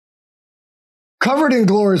Covered in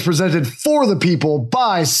Glory is presented for the people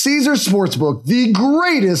by Caesars Sportsbook, the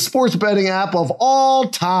greatest sports betting app of all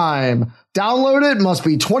time. Download it, must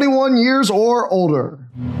be 21 years or older.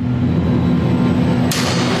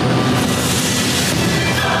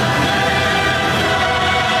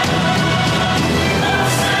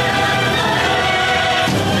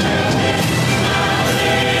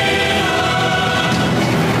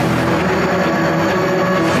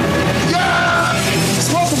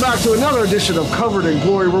 To another edition of Covered in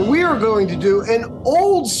Glory, where we are going to do an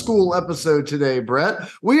old school episode today, Brett.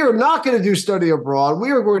 We are not going to do study abroad.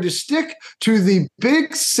 We are going to stick to the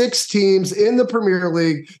big six teams in the Premier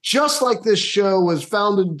League, just like this show was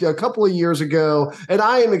founded a couple of years ago. And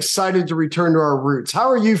I am excited to return to our roots. How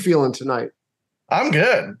are you feeling tonight? I'm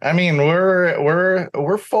good. I mean,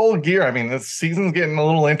 we're full gear. I mean, this season's getting a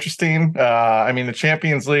little interesting. The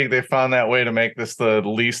Champions League, they found that way to make this the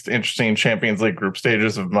least interesting Champions League group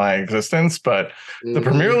stages of my existence. But the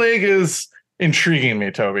Premier League is intriguing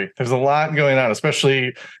me, Toby. There's a lot going on,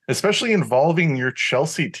 especially involving your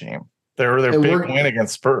Chelsea team. Their big win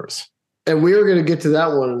against Spurs. And we are going to get to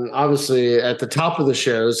that one, obviously, at the top of the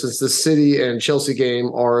show, since the City and Chelsea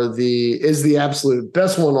game is the absolute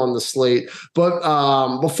best one on the slate. But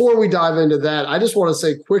before we dive into that, I just want to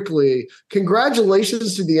say quickly,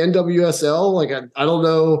 congratulations to the NWSL. Like, I don't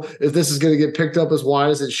know if this is going to get picked up as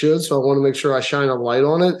wide as it should, so I want to make sure I shine a light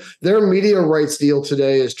on it. Their media rights deal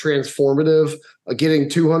today is transformative. Getting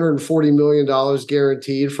 $240 million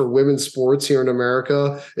guaranteed for women's sports here in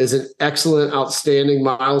America is an excellent, outstanding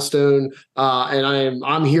milestone, and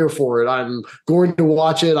I'm here for it. I'm going to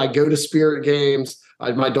watch it. I go to Spirit games.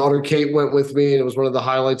 My daughter Kate went with me, and it was one of the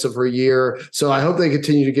highlights of her year. So I hope they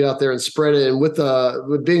continue to get out there and spread it. And with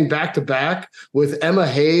being back to back with Emma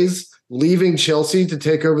Hayes leaving Chelsea to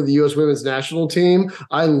take over the U.S. women's national team,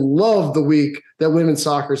 I love the week that women's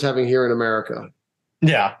soccer is having here in America.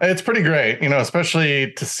 Yeah, it's pretty great,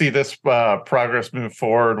 especially to see this progress move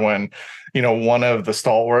forward when, one of the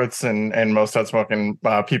stalwarts and most outspoken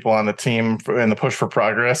people on the team in the push for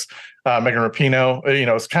progress, Megan Rapinoe,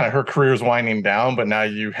 it's kind of her career's winding down, but now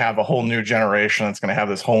you have a whole new generation that's going to have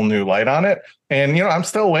this whole new light on it. And, I'm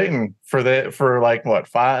still waiting for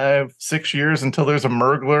 5-6 years until there's a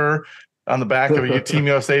Mergler on the back of a Team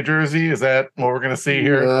USA jersey. Is that what we're going to see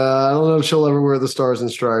here? I don't know if she'll ever wear the stars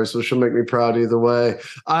and stripes, so she'll make me proud either way.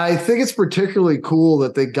 I think it's particularly cool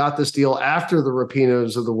that they got this deal after the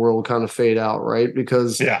Rapinoes of the world kind of fade out, right?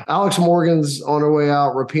 Because Alex Morgan's on her way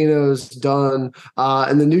out, Rapinoe's done,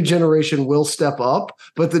 and the new generation will step up,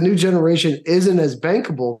 but the new generation isn't as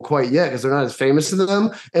bankable quite yet because they're not as famous as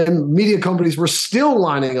them, and media companies were still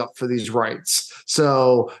lining up for these rights.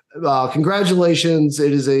 So congratulations.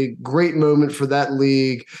 It is a great moment for that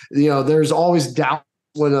league. There's always doubt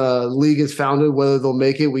when a league is founded, whether they'll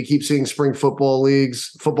make it. We keep seeing spring football leagues,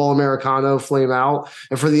 football Americano flame out.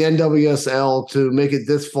 And for the NWSL to make it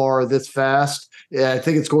this far, this fast, I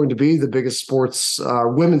think it's going to be the biggest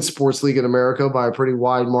women's sports league in America by a pretty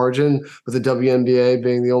wide margin, with the WNBA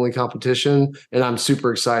being the only competition. And I'm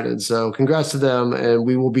super excited. So congrats to them, and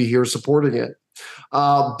we will be here supporting it.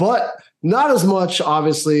 But not as much,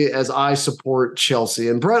 obviously, as I support Chelsea.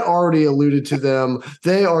 And Brett already alluded to them.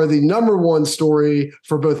 They are the number one story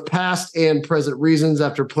for both past and present reasons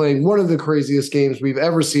after playing one of the craziest games we've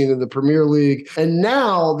ever seen in the Premier League. And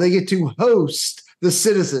now they get to host the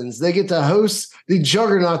Citizens. They get to host the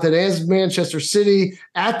juggernaut that is Manchester City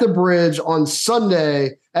at the Bridge on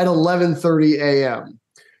Sunday at 11:30 a.m.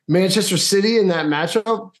 Manchester City in that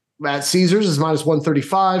matchup at Caesars is minus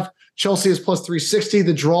 135. Chelsea is plus 360.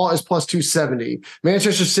 The draw is plus 270.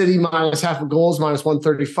 Manchester City minus half a goal is minus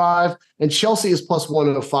 135. And Chelsea is plus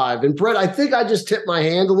 105. And Brett, I think I just tipped my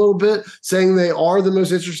hand a little bit saying they are the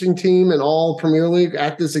most interesting team in all Premier League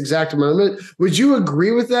at this exact moment. Would you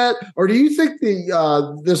agree with that? Or do you think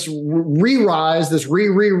this re-rise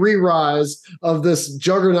of this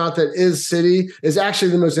juggernaut that is City is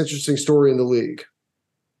actually the most interesting story in the league?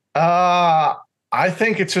 I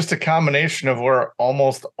think it's just a combination of where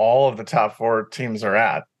almost all of the top four teams are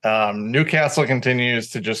at. Newcastle continues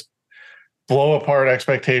to just blow apart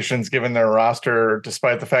expectations given their roster,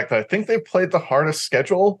 despite the fact that I think they played the hardest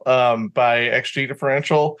schedule by XG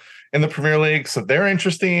differential in the Premier League. So they're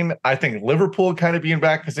interesting. I think Liverpool kind of being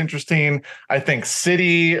back is interesting. I think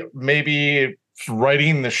City maybe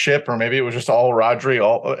righting the ship, or maybe it was just all Rodri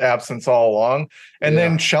absence all along. And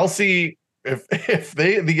then Chelsea, if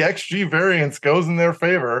the XG variance goes in their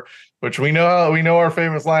favor, which we know our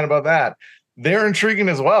famous line about that, they're intriguing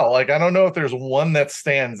as well. Like, I don't know if there's one that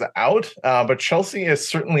stands out, but Chelsea is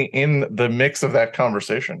certainly in the mix of that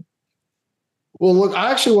conversation. Well, look,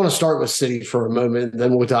 I actually want to start with City for a moment,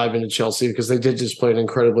 then we'll dive into Chelsea because they did just play an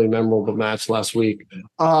incredibly memorable match last week.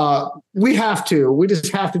 We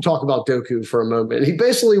just have to talk about Doku for a moment. He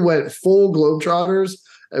basically went full Globetrotters.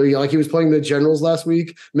 I mean, like he was playing the Generals last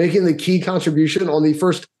week, making the key contribution on the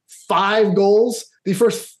first 5 goals. The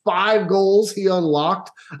first 5 goals he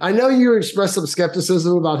unlocked. I know you expressed some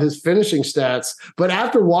skepticism about his finishing stats, but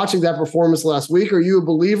after watching that performance last week, are you a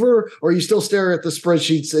believer or are you still staring at the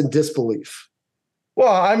spreadsheets in disbelief?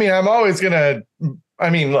 Well, I mean, I'm always gonna stare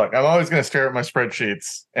at my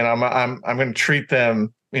spreadsheets, and I'm gonna treat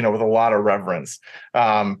them, with a lot of reverence.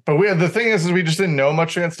 But the thing is we just didn't know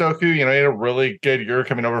much against Doku. He had a really good year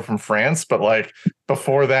coming over from France, but like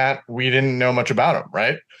before that, we didn't know much about him,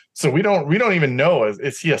 right? So we don't even know,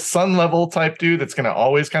 is he a Sun level type dude that's going to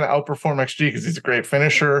always kind of outperform XG because he's a great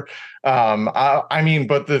finisher?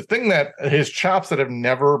 But the thing that his chops that have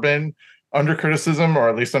never been under criticism, or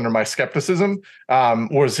at least under my skepticism,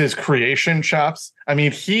 was his creation chops. I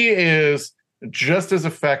mean, he is just as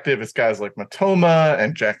effective as guys like Matoma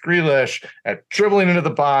and Jack Grealish at dribbling into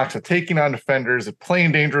the box, at taking on defenders, at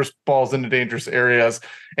playing dangerous balls into dangerous areas.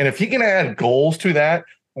 And if he can add goals to that,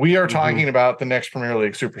 we are talking about the next Premier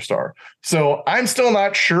League superstar. So I'm still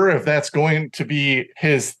not sure if that's going to be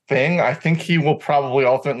his thing. I think he will probably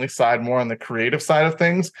ultimately side more on the creative side of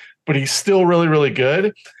things, but he's still really, really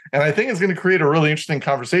good. And I think it's going to create a really interesting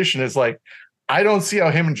conversation is like, I don't see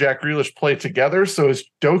how him and Jack Grealish play together. So is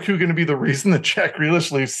Doku going to be the reason that Jack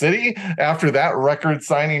Grealish leaves City after that record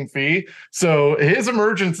signing fee? So his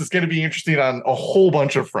emergence is going to be interesting on a whole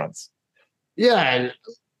bunch of fronts. Yeah, and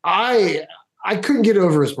I couldn't get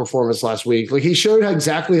over his performance last week. Like he showed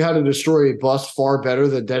exactly how to destroy a bus far better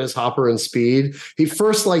than Dennis Hopper in speed. He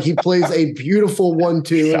plays a beautiful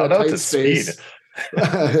 1-2 in a tight space.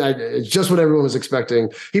 It's just what everyone was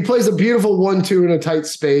expecting. He plays a beautiful 1-2 in a tight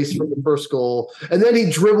space from the first goal, and then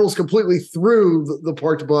he dribbles completely through the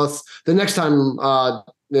parked bus the next time.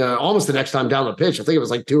 Almost the next time down the pitch. I think it was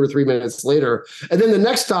like 2 or 3 minutes later. And then the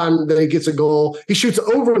next time that he gets a goal, he shoots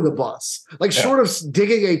over the bus, short of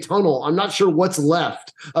digging a tunnel. I'm not sure what's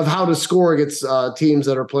left of how to score against teams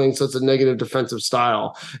that are playing such a negative defensive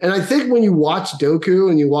style. And I think when you watch Doku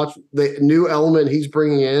and you watch the new element he's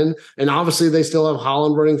bringing in, and obviously they still have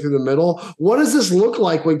Haaland running through the middle, what does this look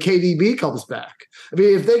like when KDB comes back? I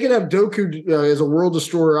mean, if they can have Doku as a world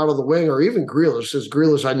destroyer out of the wing, or even Grealish, because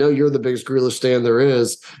Grealish, I know you're the biggest Grealish stan there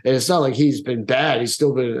is, and it's not like he's been bad. He's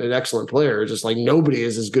still been an excellent player. Just like nobody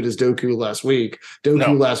is as good as Doku last week.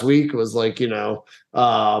 Last week was like, prime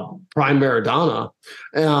Maradona.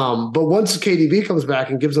 But once KDB comes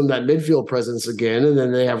back and gives them that midfield presence again, and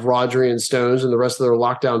then they have Rodri and Stones and the rest of their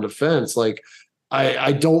lockdown defense, like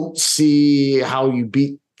I don't see how you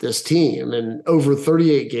beat this team. And over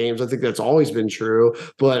 38 games, I think that's always been true.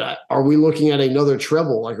 But are we looking at another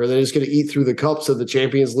treble? Like, are they just going to eat through the cups of the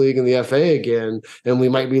Champions League and the FA again? And we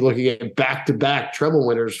might be looking at back-to-back treble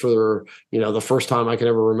winners for the first time I can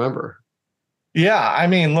ever remember. Yeah, I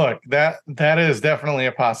mean, look, that is definitely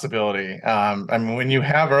a possibility. When you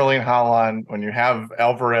have Erling Haaland, when you have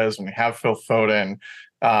Alvarez, when you have Phil Foden,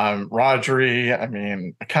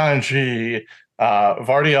 Rodri, Akanji,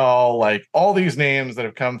 Vardiol, like all these names that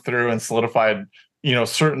have come through and solidified,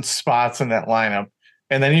 certain spots in that lineup.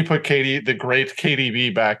 And then you put the great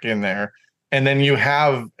KDB back in there. And then you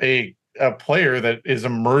have a player that is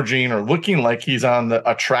emerging or looking like he's on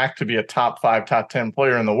a track to be a top 5, top 10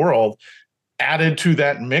 player in the world added to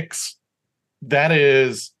that mix. That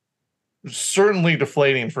is certainly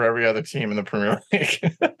deflating for every other team in the Premier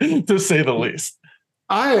League, to say the least.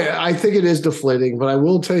 I think it is deflating, but I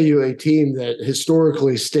will tell you a team that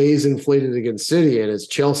historically stays inflated against City, and it's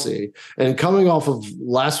Chelsea. And coming off of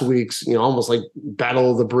last week's, almost like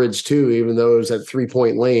Battle of the Bridge 2, even though it was at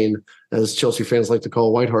 3-point lane, as Chelsea fans like to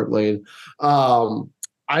call White Hart Lane.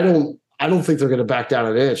 I don't think they're going to back down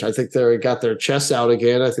an inch. I think they got their chests out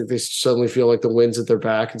again. I think they suddenly feel like the wind's at their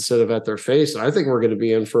back instead of at their face. And I think we're going to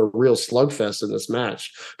be in for a real slugfest in this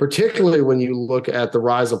match, particularly when you look at the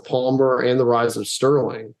rise of Palmer and the rise of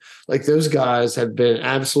Sterling. Like those guys have been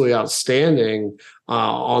absolutely outstanding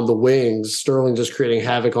on the wings. Sterling just creating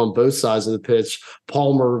havoc on both sides of the pitch.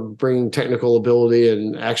 Palmer bringing technical ability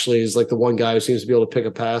and actually is like the one guy who seems to be able to pick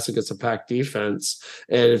a pass against a packed defense.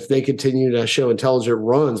 And if they continue to show intelligent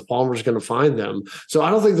runs, Palmer's going to find them. So I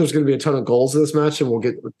don't think there's going to be a ton of goals in this match, and we'll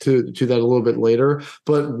get to that a little bit later.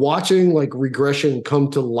 But watching like regression come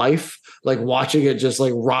to life, like watching it just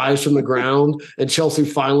like rise from the ground, and Chelsea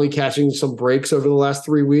finally catching some breaks over the last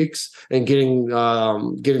 3 weeks and getting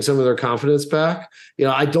some of their confidence back.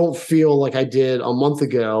 I don't feel like I did a month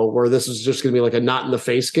ago where this is just going to be like a not in the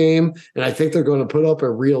face game. And I think they're going to put up a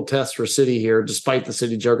real test for City here, despite the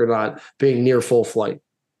City juggernaut being near full flight.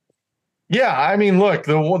 Yeah, I mean, look,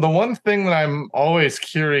 the one thing that I'm always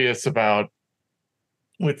curious about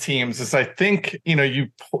with teams is I think,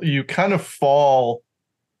 you kind of fall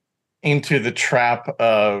into the trap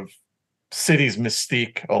of City's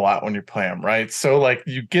mystique a lot when you play them, right? So like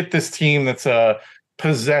you get this team that's a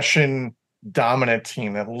possession dominant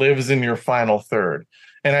team that lives in your final third.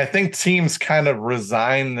 And I think teams kind of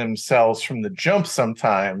resign themselves from the jump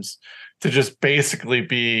sometimes to just basically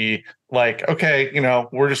be like, okay,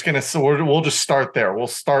 we'll just start there. We'll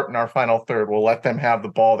start in our final third. We'll let them have the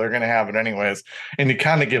ball. They're going to have it anyways. And you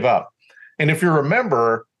kind of give up. And if you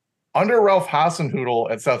remember, under Ralph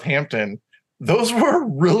Hasenhüttl at Southampton, those were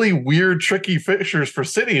really weird, tricky fixtures for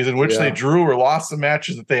cities in which they drew or lost the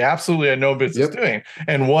matches that they absolutely had no business doing.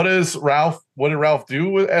 And what did Ralph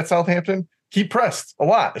do at Southampton? He pressed a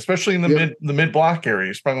lot, especially in the mid block area.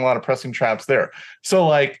 He sprung a lot of pressing traps there. So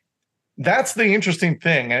like, that's the interesting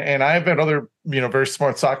thing. And I've had other, very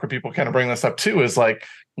smart soccer people kind of bring this up too, is like,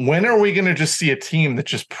 when are we going to just see a team that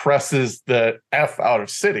just presses the F out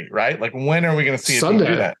of City, right? Like, when are we going to see a team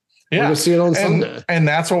do that? Yeah. We're going to see it on Sunday. And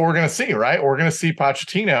that's what we're going to see, right? We're going to see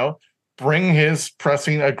Pochettino bring his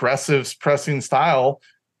aggressive pressing style,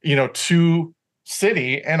 to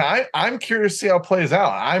City. And I'm curious to see how it plays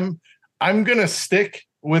out. I'm going to stick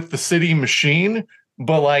with the City machine,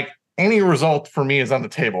 but like, any result for me is on the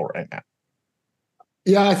table right now.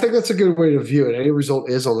 Yeah, I think that's a good way to view it. Any result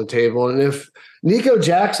is on the table. And if Nico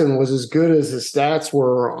Jackson was as good as his stats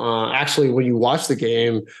were, actually, when you watch the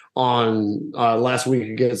game on last week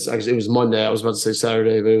against, actually, it was Monday. I was about to say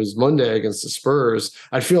Saturday, but it was Monday against the Spurs.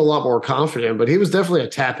 I'd feel a lot more confident, but he was definitely a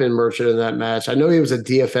tap-in merchant in that match. I know he was a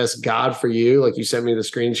DFS god for you. Like you sent me the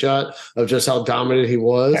screenshot of just how dominant he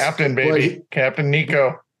was. Captain, baby. Captain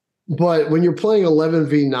Nico. But when you're playing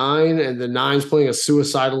 11v9 and the nine's playing a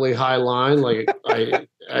suicidally high line, like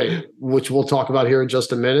which we'll talk about here in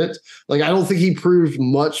just a minute, like I don't think he proved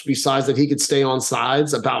much besides that he could stay on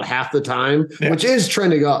sides about half the time, which is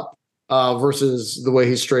trending up versus the way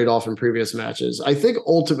he strayed off in previous matches. I think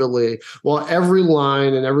ultimately, while every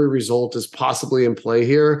line and every result is possibly in play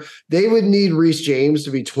here, they would need Reece James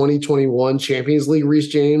to be 2021 Champions League Reece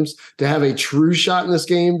James to have a true shot in this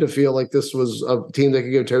game, to feel like this was a team they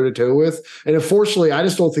could go toe-to-toe with. And unfortunately, I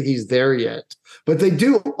just don't think he's there yet. But they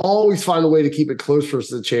do always find a way to keep it close versus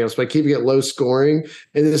the champs by keeping it low scoring.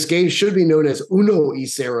 And this game should be known as Uno y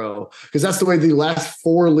Cero, because that's the way the last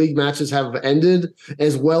 4 league matches have ended,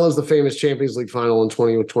 as well as the famous Champions League final in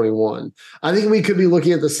 2021. I think we could be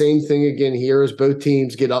looking at the same thing again here as both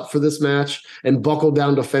teams get up for this match and buckle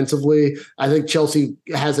down defensively. I think Chelsea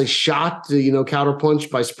has a shot to, counterpunch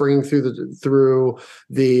by springing through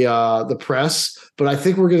the press. But I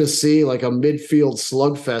think we're going to see like a midfield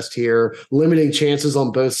slugfest here, limiting chances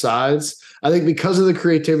on both sides. I think because of the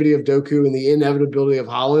creativity of Doku and the inevitability of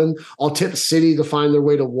Haaland, I'll tip City to find their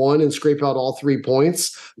way to 1 and scrape out all 3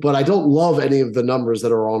 points. But I don't love any of the numbers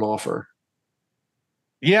that are on offer.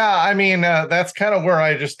 Yeah, I mean, that's kind of where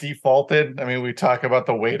I just defaulted. I mean, we talk about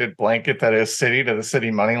the weighted blanket that is City to the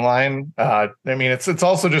City money line. I mean, it's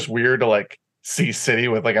also just weird to like see City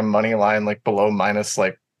with like a money line like below minus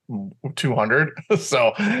like 200.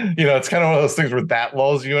 So, it's kind of one of those things where that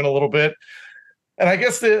lulls you in a little bit. And I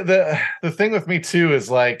guess the thing with me too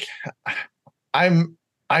is like, I'm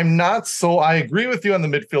not so, I agree with you on the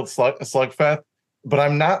midfield slugfest, but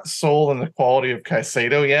I'm not sold on the quality of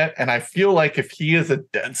Caicedo yet. And I feel like if he is a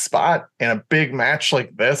dead spot in a big match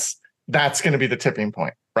like this, that's going to be the tipping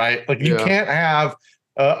point, right? Like you can't have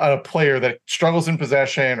a player that struggles in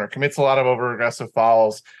possession or commits a lot of over aggressive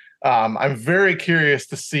fouls. I'm very curious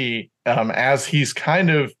to see as he's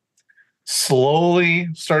kind of slowly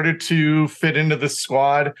started to fit into the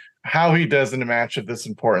squad, how he does in a match of this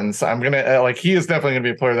importance. I'm going to he is definitely going to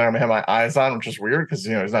be a player that I'm going to have my eyes on, which is weird because,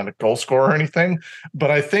 he's not a goal scorer or anything,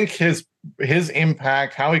 but I think his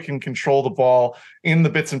impact, how he can control the ball in the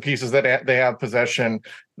bits and pieces that they have possession,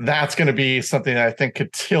 that's going to be something that I think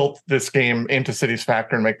could tilt this game into City's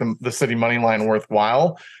factor and make the City money line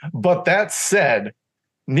worthwhile. But that said,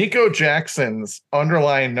 Nico Jackson's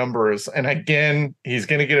underlying numbers, and again, he's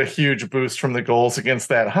going to get a huge boost from the goals against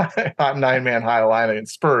that hot 9-man high line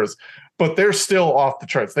against Spurs, but they're still off the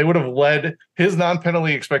charts. They would have led his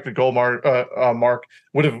non-penalty expected goal mark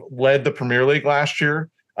would have led the Premier League last year.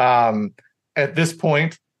 At this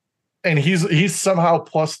point, and he's somehow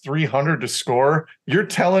plus 300 to score. You're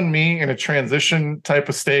telling me in a transition type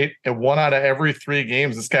of state, in 1 out of every 3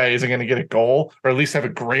 games, this guy isn't going to get a goal or at least have a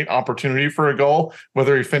great opportunity for a goal,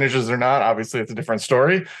 whether he finishes or not. Obviously, it's a different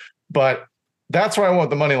story, but that's why I want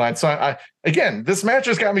the money line. So I again, this match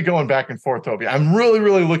has got me going back and forth, Toby. I'm really,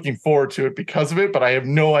 really looking forward to it because of it, but I have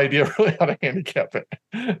no idea really how to handicap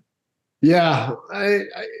it. Yeah,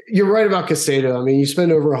 you're right about Casado. I mean, you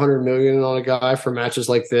spend over 100 million on a guy for matches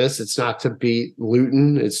like this. It's not to beat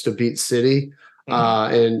Luton; it's to beat City.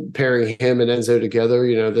 And pairing him and Enzo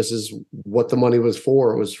together, this is what the money was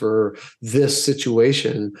for. It was for this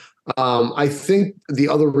situation. I think the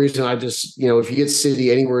other reason if you get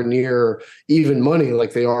City anywhere near even money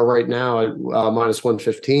like they are right now at minus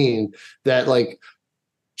 115, that like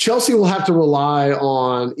Chelsea will have to rely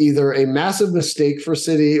on either a massive mistake for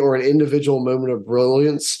City or an individual moment of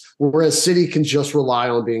brilliance, whereas City can just rely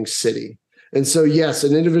on being City. And so, yes,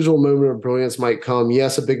 an individual moment of brilliance might come.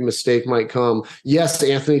 Yes, a big mistake might come. Yes,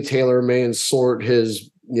 Anthony Taylor may insert his,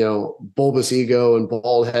 bulbous ego and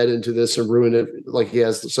bald head into this and ruin it like he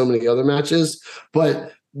has so many other matches.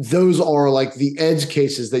 But those are like the edge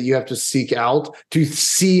cases that you have to seek out to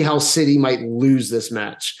see how City might lose this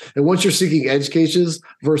match. And once you're seeking edge cases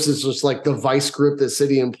versus just like the vice grip that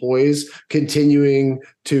City employs, continuing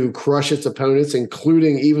to crush its opponents,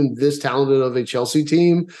 including even this talented of a Chelsea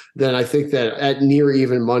team, then I think that at near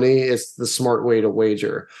even money, it's the smart way to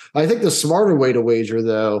wager. I think the smarter way to wager,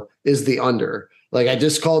 though, is the under. Like I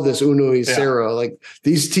just called this uno y cero. Yeah. Like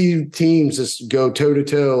these teams just go toe to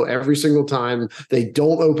toe every single time. They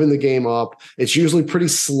don't open the game up. It's usually pretty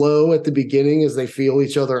slow at the beginning as they feel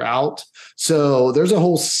each other out. So there's a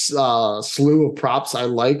whole slew of props I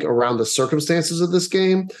like around the circumstances of this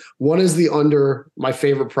game. One is the under, my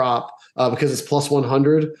favorite prop, because it's plus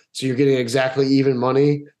 100. So you're getting exactly even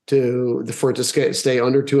money for it to stay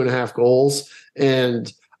under 2.5 goals.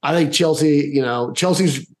 And I think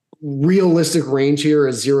Chelsea's realistic range here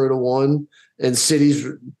is 0-1, and City's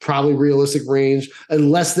probably realistic range,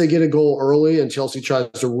 unless they get a goal early and Chelsea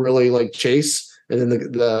tries to really like chase, and then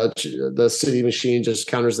the City machine just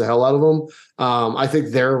counters the hell out of them. I think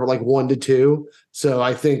they're like 1-2. So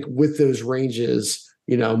I think with those ranges,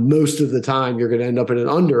 most of the time you're going to end up in an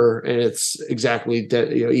under, and it's exactly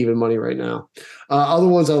even money right now. Other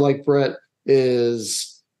ones I like, Brett,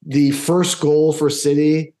 is the first goal for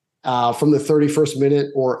City from the 31st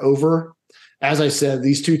minute or over. As I said,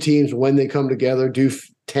 these two teams, when they come together, do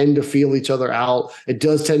tend to feel each other out. It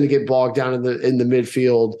does tend to get bogged down in the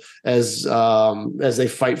midfield as they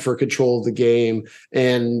fight for control of the game,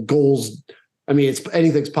 and goals. I mean,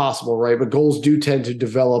 anything's possible, right? But goals do tend to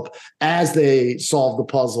develop as they solve the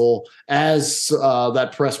puzzle, as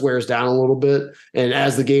that press wears down a little bit, and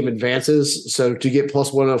as the game advances. So to get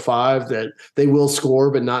plus 105, that they will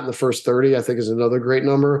score, but not in the first 30, I think is another great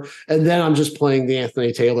number. And then I'm just playing the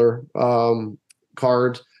Anthony Taylor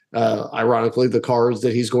card, ironically, the cards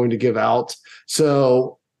that he's going to give out.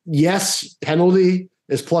 So yes, penalty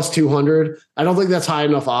is plus 200. I don't think that's high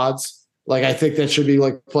enough odds. Like, I think that should be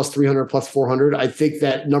like plus 300, plus 400. I think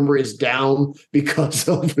that number is down because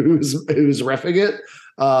of who's reffing it.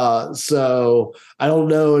 So I don't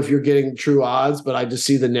know if you're getting true odds, but I just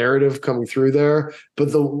see the narrative coming through there.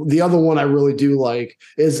 But the other one I really do like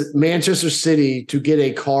is Manchester City to get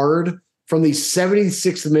a card from the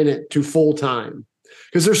 76th minute to full time.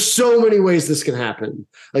 Because there's so many ways this can happen.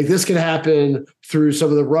 Like this can happen through some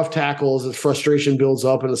of the rough tackles as frustration builds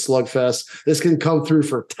up in a slugfest. This can come through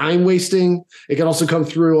for time wasting. It can also come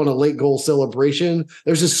through on a late goal celebration.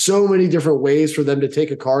 There's just so many different ways for them to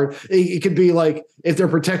take a card. It could be like if they're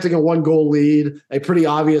protecting a 1-goal lead, a pretty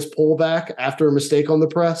obvious pullback after a mistake on the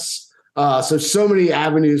press. So many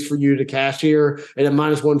avenues for you to cash here. And at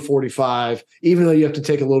minus 145, even though you have to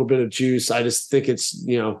take a little bit of juice, I just think it's,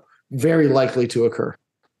 very likely to occur.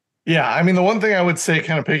 Yeah, I mean, the one thing I would say,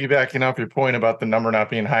 kind of piggybacking off your point about the number not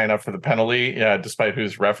being high enough for the penalty, despite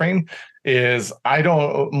who's refereeing, is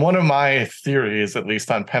one of my theories, at least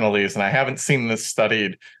on penalties, and I haven't seen this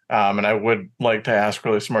studied, and I would like to ask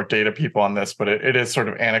really smart data people on this, but it is sort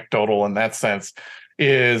of anecdotal in that sense,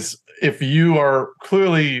 is if you are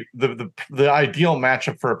clearly the ideal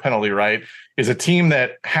matchup for a penalty, right, is a team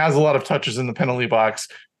that has a lot of touches in the penalty box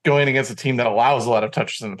going against a team that allows a lot of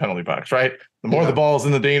touches in the penalty box, right? The more the ball is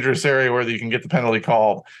in the dangerous area where you can get the penalty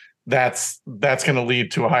called, that's going to lead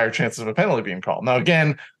to a higher chance of a penalty being called. Now,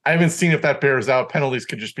 again, I haven't seen if that bears out. Penalties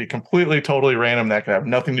could just be completely, totally random. That could have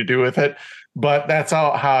nothing to do with it. But that's how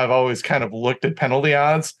I've always kind of looked at penalty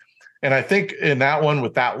odds. And I think in that one,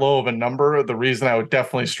 with that low of a number, the reason I would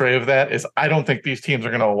definitely stray of that is I don't think these teams are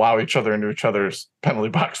going to allow each other into each other's penalty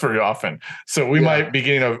box very often. So we might be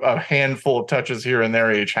getting a handful of touches here and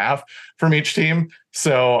there each half from each team.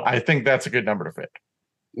 So I think that's a good number to pick.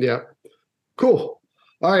 Yeah. Cool.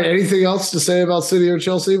 All right. Anything else to say about City or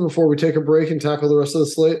Chelsea before we take a break and tackle the rest of the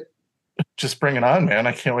slate? Just bring it on, man.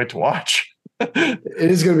 I can't wait to watch. It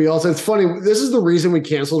is going to be awesome. It's funny. This is the reason we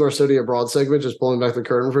canceled our City Abroad segment, just pulling back the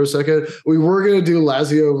curtain for a second. We were going to do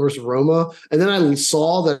Lazio versus Roma. And then I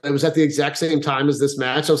saw that it was at the exact same time as this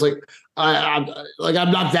match. I was like, I'm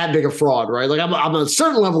not that big a fraud, right? Like I'm a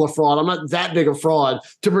certain level of fraud. I'm not that big a fraud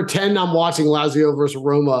to pretend I'm watching Lazio versus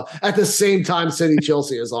Roma at the same time City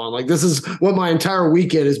Chelsea is on. Like this is what my entire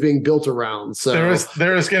weekend is being built around. So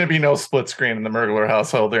there is going to be no split screen in the Murgler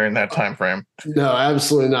household during that time frame. No,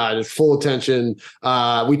 absolutely not. It's full attention.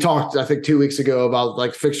 We talked, I think, 2 weeks ago about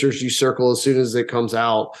like fixtures you circle as soon as it comes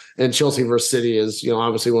out, and Chelsea versus City is,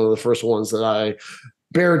 obviously one of the first ones that I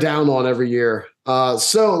bear down on every year.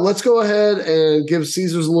 So let's go ahead and give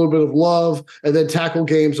Caesars a little bit of love and then tackle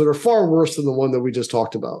games that are far worse than the one that we just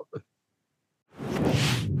talked about.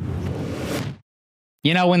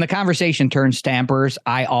 When the conversation turns stampers,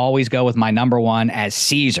 I always go with my number one as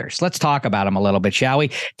Caesars. Let's talk about them a little bit, shall we?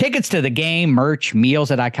 Tickets to the game, merch, meals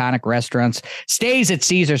at iconic restaurants, stays at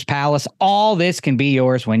Caesars Palace. All this can be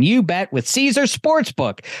yours when you bet with Caesars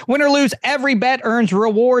Sportsbook. Win or lose, every bet earns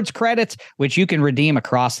rewards credits, which you can redeem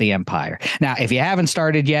across the empire. Now, if you haven't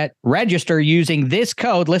started yet, register using this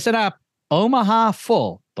code. Listen up. Omaha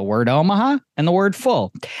Full, the word Omaha and the word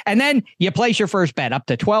full. And then you place your first bet up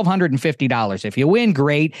to $1,250. If you win,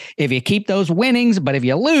 great. If you keep those winnings, but if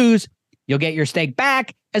you lose, you'll get your stake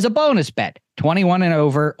back as a bonus bet. 21 and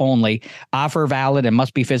over only. Offer valid and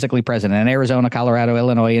must be physically present in Arizona, Colorado,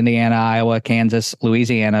 Illinois, Indiana, Iowa, Kansas,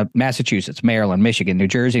 Louisiana, Massachusetts, Maryland, Michigan, New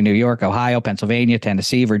Jersey, New York, Ohio, Pennsylvania,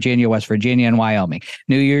 Tennessee, Virginia, West Virginia, and Wyoming.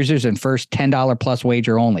 New users and first $10 plus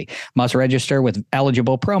wager only. Must register with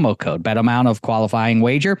eligible promo code. Bet amount of qualifying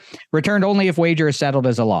wager. Returned only if wager is settled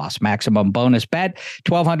as a loss. Maximum bonus bet,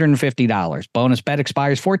 $1,250. Bonus bet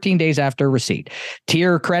expires 14 days after receipt.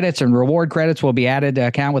 Tier credits and reward credits will be added to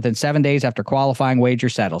account within 7 days after qualifying wager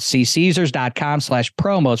settles. See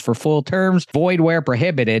Caesars.com/promos for full terms. Void where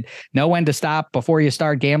prohibited. Know when to stop before you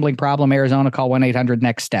start. Gambling problem, Arizona, call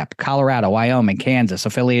 1-800-NEXT-STEP. Colorado, Wyoming, Kansas,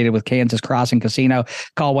 affiliated with Kansas Crossing Casino,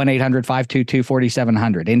 call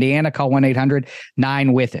 1-800-522-4700. Indiana, call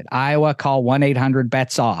 1-800-9-WITH-IT. Iowa, call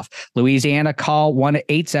 1-800-BETS-OFF. Louisiana, call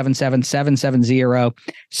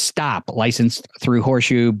 1-877-770-STOP. Licensed through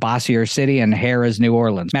Horseshoe, Bossier City, and Harrah's, New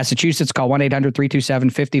Orleans. Massachusetts, call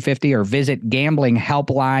 1-800-327-5050 or visit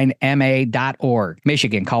gamblinghelplinema.org.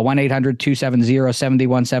 Michigan, call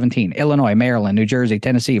 1-800-270-7117. Illinois, Maryland, New Jersey,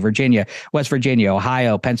 Tennessee, Virginia, West Virginia,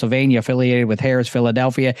 Ohio, Pennsylvania, affiliated with Harrah's,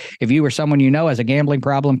 Philadelphia. If you or someone you know has a gambling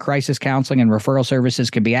problem, crisis counseling and referral services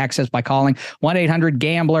can be accessed by calling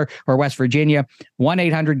 1-800-GAMBLER or West Virginia,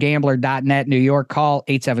 1-800-GAMBLER.net. New York, call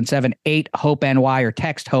 877-8-HOPE-NY or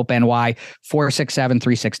text HOPE-NY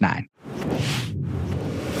 467-369.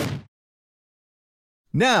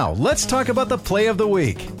 Now, let's talk about the play of the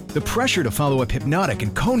week. The pressure to follow up Hypnotic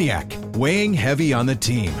and Cognac, weighing heavy on the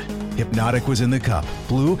team. Hypnotic was in the cup,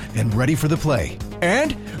 blue, and ready for the play.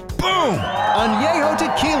 And boom! Añejo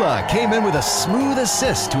Tequila came in with a smooth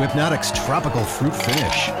assist to Hypnotic's tropical fruit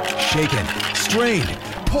finish. Shaken, strained,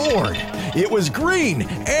 poured. It was green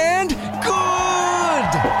and good!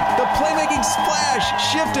 The playmaking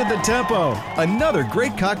splash shifted the tempo. Another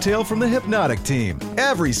great cocktail from the Hypnotic team.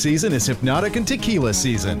 Every season is Hypnotic and Tequila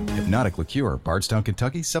season. Hypnotic Liqueur, Bardstown,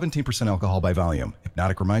 Kentucky, 17% alcohol by volume.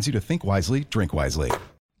 Hypnotic reminds you to think wisely, drink wisely.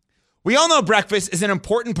 We all know breakfast is an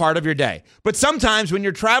important part of your day, but sometimes when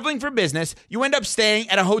you're traveling for business, you end up staying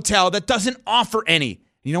at a hotel that doesn't offer any.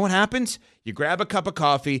 You know what happens? You grab a cup of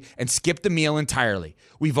coffee and skip the meal entirely.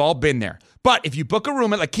 We've all been there. But if you book a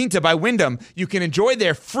room at La Quinta by Wyndham, you can enjoy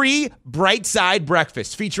their free Bright Side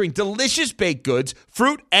breakfast featuring delicious baked goods,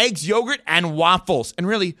 fruit, eggs, yogurt, and waffles. And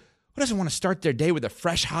really, who doesn't want to start their day with a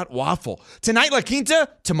fresh, hot waffle? Tonight, La Quinta,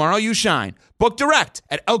 tomorrow you shine. Book direct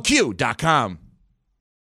at lq.com.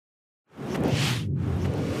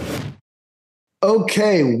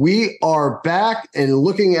 Okay, we are back and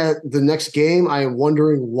looking at the next game. I am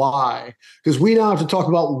wondering why, because we now have to talk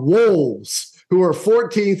about Wolves, who are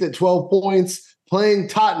 14th at 12 points, playing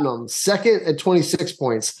Tottenham, second at 26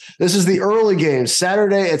 points. This is the early game,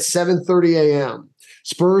 Saturday at 7:30 a.m.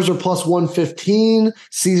 Spurs are plus 115.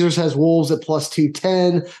 Caesars has Wolves at plus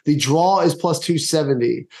 210. The draw is plus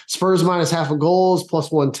 270. Spurs minus half a goal is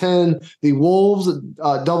plus 110. The Wolves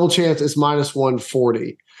double chance is minus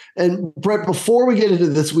 140. And Brett, before we get into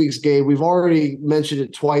this week's game, we've already mentioned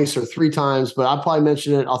it twice or three times, but I'll probably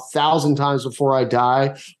mention it 1,000 times before I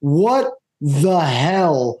die. What the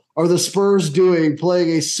hell are the Spurs doing playing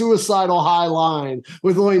a suicidal high line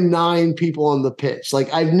with only 9 people on the pitch?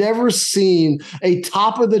 Like, I've never seen a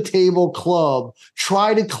top of the table club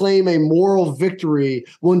try to claim a moral victory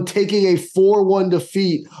when taking a 4-1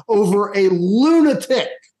 defeat over a lunatic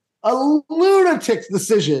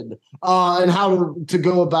decision and how to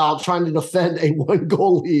go about trying to defend a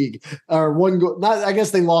 1-goal league or 1 goal. Not, I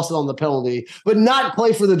guess they lost it on the penalty, but not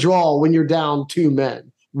play for the draw when you're down 2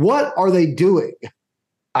 men. What are they doing?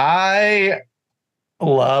 I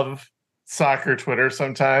love soccer Twitter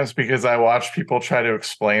sometimes because I watch people try to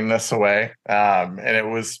explain this away. And it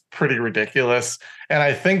was pretty ridiculous. And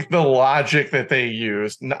I think the logic that they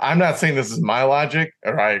used, I'm not saying this is my logic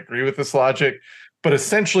or I agree with this logic, but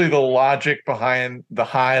essentially the logic behind the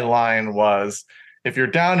high line was if you're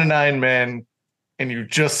down to 9 men and you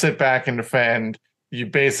just sit back and defend, you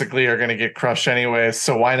basically are going to get crushed anyways.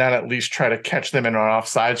 So why not at least try to catch them in an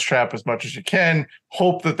offsides trap as much as you can,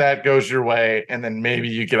 hope that goes your way, and then maybe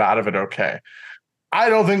you get out of it okay. I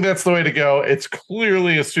don't think that's the way to go. It's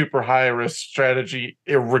clearly a super high risk strategy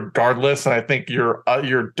regardless. And I think your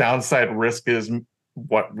downside risk is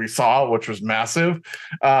what we saw, which was massive.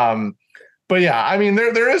 But yeah, I mean,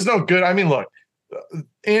 there is no good. I mean, look,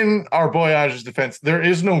 in our boy Aj's defense, there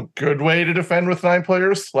is no good way to defend with 9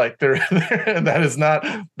 players. Like that has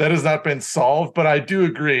not been solved. But I do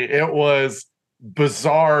agree, it was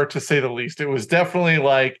bizarre to say the least. It was definitely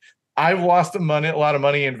like, I've lost a lot of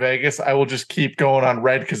money in Vegas. I will just keep going on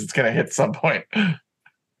red because it's going to hit some point.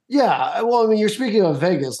 Yeah, well, I mean, you're speaking of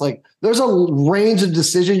Vegas. Like, there's a range of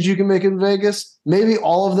decisions you can make in Vegas. Maybe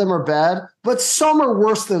all of them are bad, but some are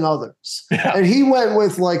worse than others. Yeah. And he went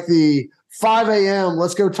with like the 5 a.m.,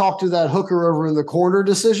 let's go talk to that hooker over in the corner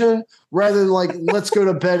decision, rather than like, let's go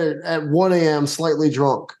to bed at 1 a.m. slightly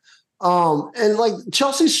drunk. And like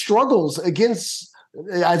Chelsea struggles against,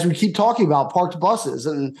 as we keep talking about, parked buses,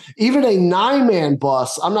 and even a 9-man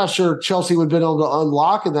bus, I'm not sure Chelsea would have been able to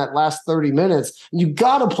unlock in that last 30 minutes. You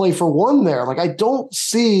got to play for 1 there. Like, I don't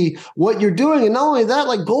see what you're doing. And not only that,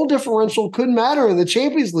 like, goal differential could matter in the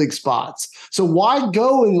Champions League spots. So why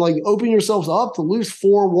go and like open yourselves up to lose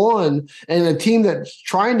 4-1 and a team that's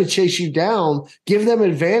trying to chase you down, give them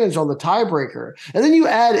advantage on the tiebreaker? And then you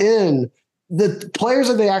add in the players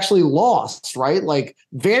that they actually lost, right? Like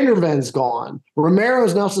Van der Ven's gone.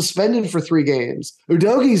 Romero's now suspended for 3 games.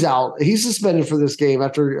 Udogie's out. He's suspended for this game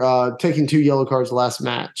after taking 2 yellow cards last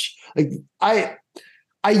match. Like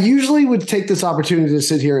I usually would take this opportunity to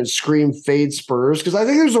sit here and scream fade Spurs because I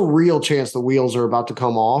think there's a real chance the wheels are about to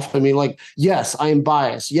come off. I mean, like, yes, I am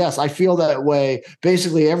biased. Yes, I feel that way.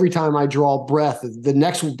 Basically, every time I draw breath, the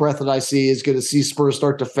next breath that I see is going to see Spurs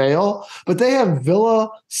start to fail. But they have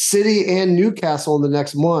Villa, City, and Newcastle in the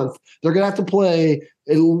next month. They're going to have to play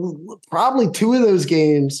probably 2 of those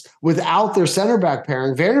games without their center back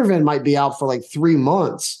pairing. Van der Ven might be out for like 3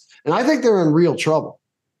 months. And I think they're in real trouble.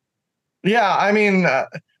 Yeah, I mean,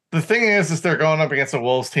 the thing is they're going up against a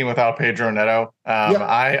Wolves team without Pedro Neto.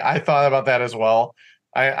 I thought about that as well.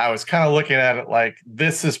 I was kind of looking at it like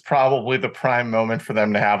this is probably the prime moment for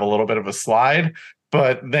them to have a little bit of a slide.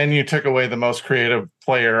 But then you took away the most creative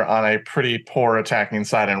player on a pretty poor attacking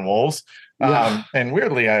side in Wolves. Yeah. And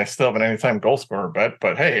weirdly, I still have an anytime goal scorer bet,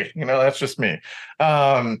 but hey, that's just me.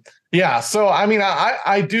 Yeah. So, I mean,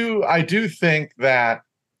 I do think that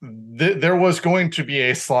there was going to be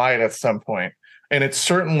a slide at some point, and it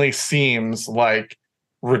certainly seems like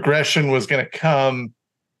regression was going to come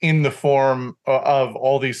in the form of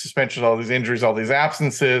all these suspensions, all these injuries, all these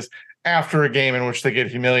absences after a game in which they get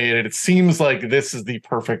humiliated. It seems like this is the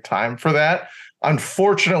perfect time for that.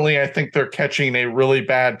 Unfortunately, I think they're catching a really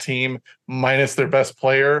bad team minus their best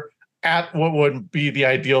player at what would be the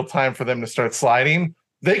ideal time for them to start sliding.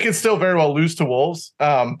 They could still very well lose to Wolves,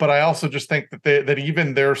 but I also just think that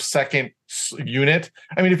even their second unit,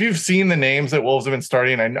 I mean, if you've seen the names that Wolves have been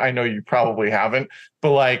starting, I know you probably haven't,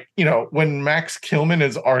 but like, when Max Kilman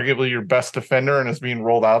is arguably your best defender and is being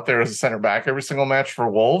rolled out there as a center back every single match for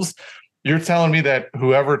Wolves, you're telling me that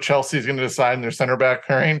whoever Chelsea is going to decide in their center back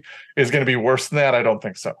pairing is going to be worse than that? I don't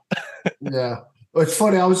think so. Yeah. It's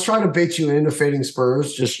funny. I was trying to bait you into fading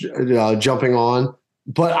Spurs, just jumping on.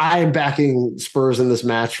 But I am backing Spurs in this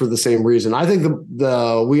match for the same reason. I think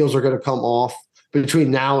the wheels are going to come off between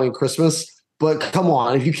now and Christmas. But come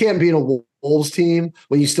on, if you can't beat a Wolves team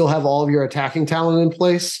when you still have all of your attacking talent in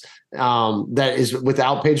place, that is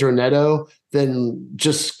without Pedro Neto, then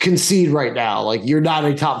just concede right now. Like, you're not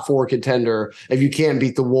a top 4 contender if you can't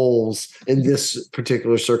beat the Wolves in this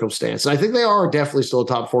particular circumstance. And I think they are definitely still a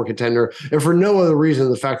top 4 contender, and for no other reason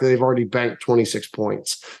than the fact that they've already banked 26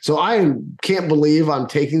 points. So I can't believe I'm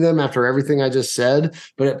taking them after everything I just said.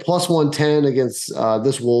 But at plus 110 against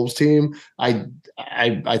this Wolves team, I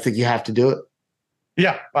think you have to do it.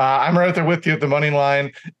 Yeah, I'm right there with you at the money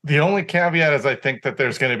line. The only caveat is I think that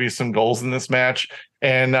there's going to be some goals in this match.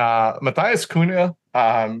 And Matthias Cunha,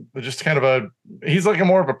 just kind of he's like a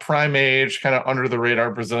more of a prime age, kind of under the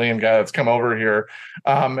radar Brazilian guy that's come over here,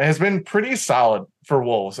 has been pretty solid for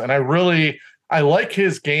Wolves. And I like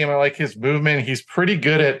his game. I like his movement. He's pretty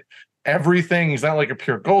good at everything. He's not like a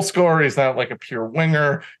pure goal scorer. He's not like a pure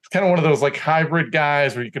winger. He's kind of one of those like hybrid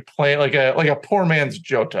guys where you could play like a poor man's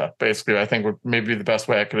Jota, basically, I think would maybe be the best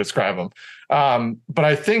way I could describe him. But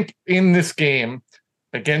I think in this game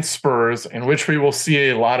against Spurs, in which we will see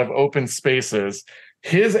a lot of open spaces,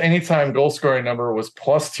 his anytime goal scoring number was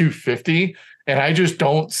plus 250. And I just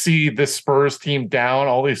don't see this Spurs team down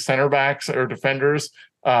all these center backs or defenders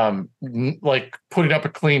like putting up a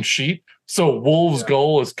clean sheet. So Wolves'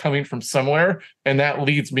 goal is coming from somewhere, and that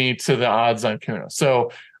leads me to the odds on Cunha. So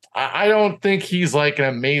I don't think he's like an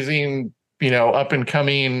amazing, up and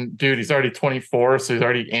coming dude. He's already 24, so he's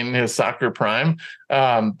already in his soccer prime.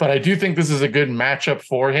 But I do think this is a good matchup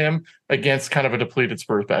for him against kind of a depleted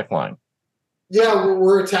Spurs back line. Yeah,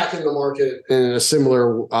 we're attacking the market in a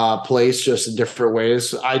similar place, just in different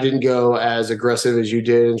ways. I didn't go as aggressive as you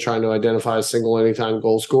did in trying to identify a single anytime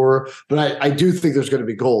goal scorer, but I do think there's going to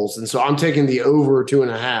be goals. And so I'm taking the over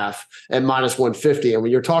 2.5 at minus 150. And when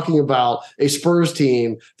you're talking about a Spurs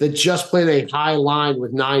team that just played a high line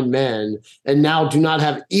with 9 men and now do not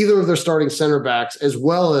have either of their starting center backs as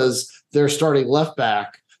well as their starting left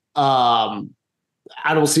back,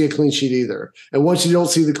 I don't see a clean sheet either. And once you don't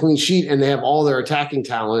see the clean sheet and they have all their attacking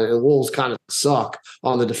talent and Wolves kind of suck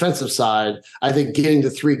on the defensive side, I think getting to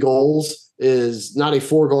 3 goals is not a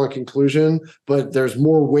foregone conclusion, but there's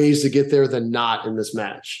more ways to get there than not in this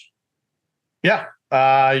match. Yeah,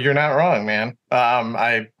 you're not wrong, man.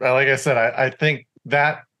 I like I said, I think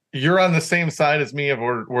that you're on the same side as me of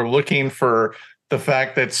we're looking for the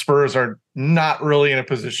fact that Spurs are not really in a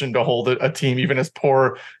position to hold a team, even as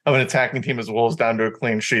poor of an attacking team as Wolves, down to a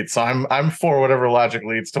clean sheet. So I'm for whatever logic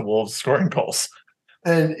leads to Wolves scoring goals.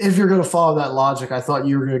 And if you're going to follow that logic, I thought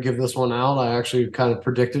you were going to give this one out. I actually kind of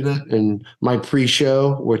predicted it in my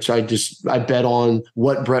pre-show, which I bet on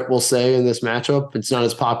what Brett will say in this matchup. It's not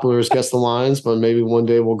as popular as Guess the Lines, but maybe one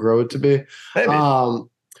day we'll grow it to be.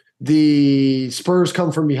 The Spurs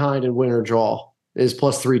come from behind and win or draw is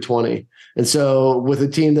plus 320. And so with a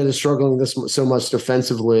team that is struggling so much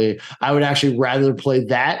defensively, I would actually rather play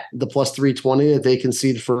the plus 320 that they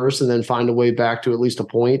concede first and then find a way back to at least a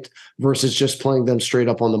point versus just playing them straight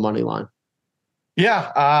up on the money line.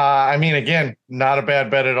 Yeah. I mean, again, not a bad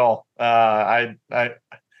bet at all. I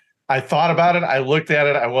thought about it. I looked at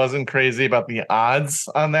it. I wasn't crazy about the odds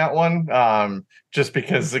on that one. Just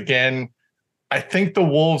because, again, I think the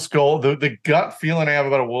Wolves goal, the gut feeling I have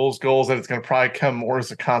about a Wolves goal is that it's going to probably come more as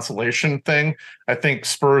a consolation thing. I think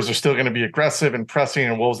Spurs are still going to be aggressive and pressing,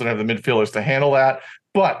 and Wolves don't have the midfielders to handle that.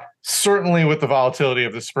 But certainly with the volatility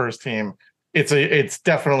of the Spurs team, it's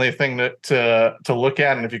definitely a thing to look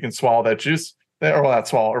at. And if you can swallow that juice,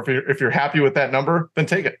 or if you're happy with that number, then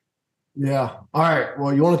take it. Yeah. All right.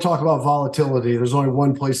 Well, you want to talk about volatility. There's only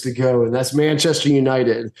one place to go, and that's Manchester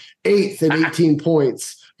United, 8th at 18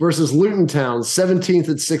 points. Versus Luton Town, 17th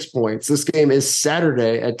at 6 points. This game is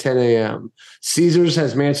Saturday at 10 a.m. Caesars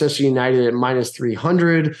has Manchester United at minus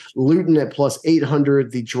 300, Luton at plus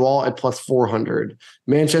 800, the draw at plus 400.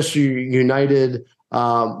 Manchester United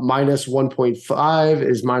minus 1.5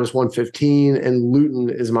 is minus 115, and Luton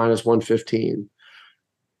is minus 115.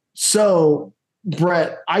 So,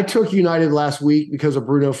 Brett, I took United last week because of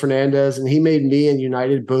Bruno Fernandes, and he made me and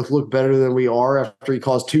United both look better than we are after he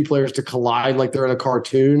caused 2 players to collide like they're in a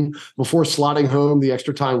cartoon before slotting home the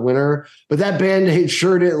extra time winner. But that Band-Aid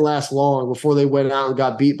sure didn't last long before they went out and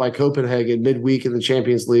got beat by Copenhagen midweek in the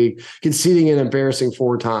Champions League, conceding an embarrassing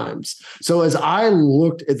 4 times. So as I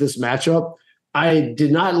looked at this matchup, I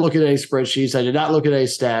did not look at any spreadsheets. I did not look at any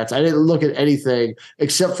stats. I didn't look at anything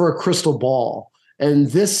except for a crystal ball.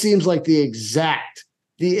 And this seems like the exact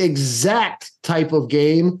type of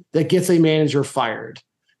game that gets a manager fired.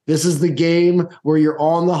 This is the game where you're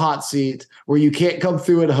on the hot seat, where you can't come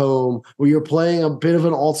through at home, where you're playing a bit of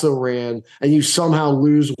an also-ran, and you somehow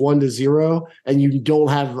lose 1-0, and you don't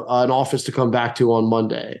have an office to come back to on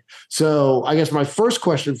Monday. So I guess my first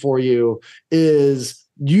question for you is,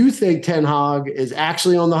 do you think Ten Hag is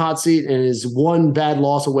actually on the hot seat and is one bad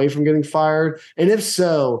loss away from getting fired? And if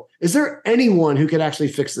so, is there anyone who could actually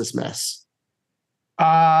fix this mess?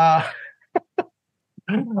 I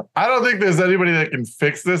don't think there's anybody that can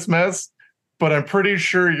fix this mess, but I'm pretty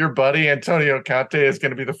sure your buddy Antonio Conte is going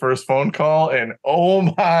to be the first phone call. And oh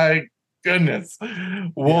my goodness,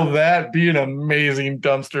 will that be an amazing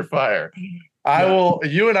dumpster fire?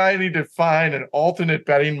 You and I need to find an alternate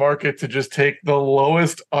betting market to just take the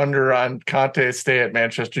lowest under on Conte's stay at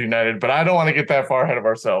Manchester United, but I don't want to get that far ahead of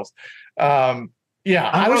ourselves. I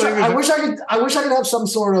wish I could have some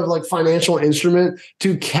sort of like financial instrument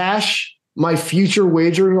to cash my future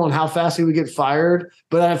wager on how fast he would get fired.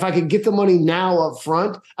 But if I could get the money now up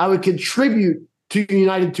front, I would contribute to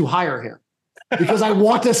United to hire him because I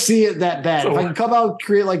want to see it that bad. So, if I can come out and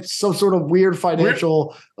create like some sort of weird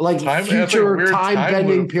financial, future time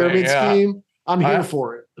bending pyramid scheme, I'm here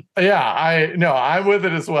for it. Yeah, I'm with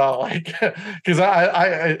it as well. Like, because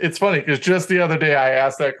it's funny because just the other day I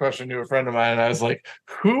asked that question to a friend of mine, and I was like,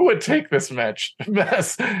 "Who would take this mess?"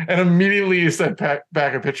 And immediately he sent back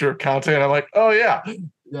a picture of Conte, and I'm like, "Oh yeah.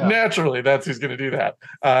 Naturally, that's who's going to do that."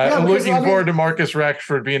 I'm looking forward to Marcus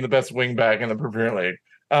Rashford being the best wingback in the Premier League.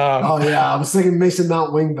 I was thinking Mason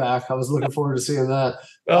Mount wingback. I was looking forward to seeing that.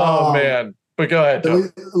 Man, but go ahead.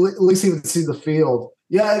 At least he would see the field.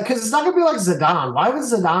 Yeah, because it's not going to be like Zidane. Why would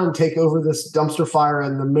Zidane take over this dumpster fire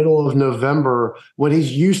in the middle of November when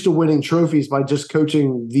he's used to winning trophies by just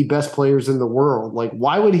coaching the best players in the world? Like,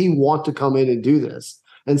 why would he want to come in and do this?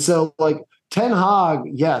 And so, like, Ten Hag,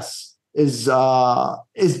 yes, is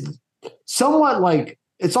somewhat like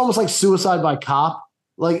it's almost like suicide by cop.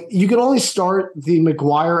 Like, you can only start the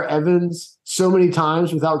Maguire Evans so many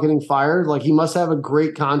times without getting fired. Like, he must have a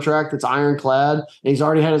great contract that's ironclad, and he's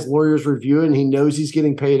already had his lawyers review it, and he knows he's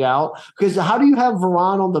getting paid out. Because how do you have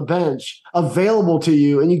Varane on the bench available to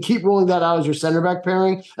you, and you keep rolling that out as your center back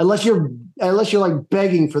pairing unless you're like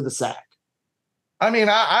begging for the sack? I mean,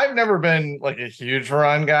 I've never been like a huge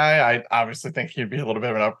Varane guy. I obviously think he'd be a little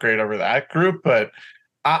bit of an upgrade over that group, but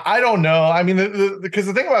I don't know. I mean, because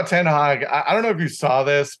the thing about Ten Hag, I don't know if you saw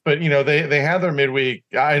this, but they had their midweek.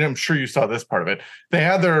 I'm sure you saw this part of it. They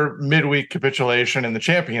had their midweek capitulation in the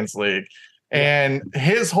Champions League, and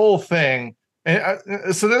his whole thing.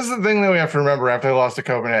 So this is the thing that we have to remember after they lost to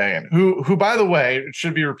Copenhagen, who by the way, it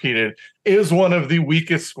should be repeated, is one of the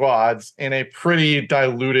weakest squads in a pretty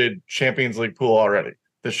diluted Champions League pool already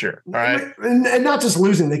this year. All right. And not just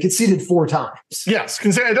losing, they conceded 4 times. Yes.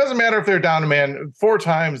 It doesn't matter if they're down a man, 4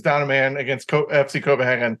 times down a man against FC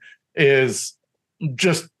Copenhagen is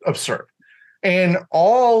just absurd. And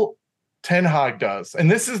all Ten Hag does,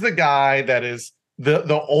 and this is the guy that is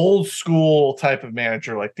the old school type of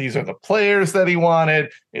manager, like these are the players that he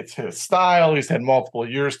wanted. It's his style. He's had multiple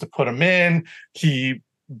years to put them in. He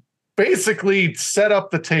basically set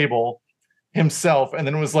up the table himself and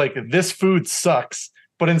then was like, this food sucks.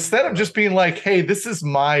 But instead of just being like, hey, this is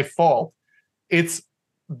my fault, it's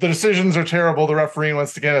the decisions are terrible. The referee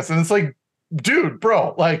wants to get us. And it's like, dude,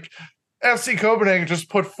 bro, like FC Copenhagen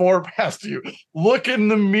just put 4 past you. Look in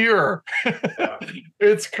the mirror.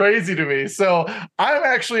 It's crazy to me. So I'm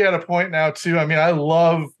actually at a point now too. I mean, I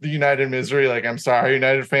love the United misery. Like, I'm sorry,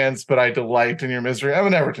 United fans, but I delight in your misery. I'm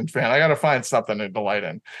an Everton fan. I got to find something to delight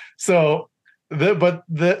in. So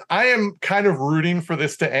I am kind of rooting for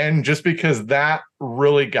this to end just because that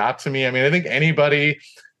really got to me. I mean, I think anybody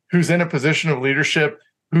who's in a position of leadership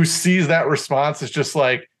who sees that response is just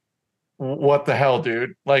like, what the hell,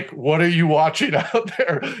 dude? Like, what are you watching out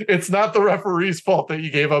there? It's not the referee's fault that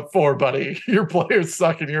you gave up 4, buddy. Your players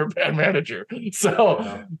suck and you're a bad manager.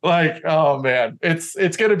 So like, oh man, it's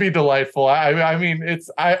going to be delightful. I mean,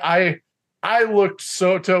 I looked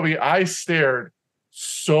so, Toby, I stared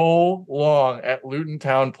so long at Luton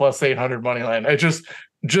Town plus 800 money line. I just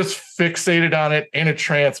fixated on it in a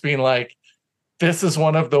trance, being like, this is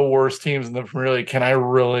one of the worst teams in the Premier League. Can I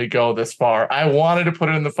really go this far? I wanted to put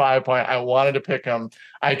it in the 5 point. I wanted to pick them.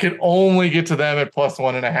 I could only get to them at plus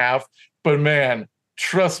 1.5. But man,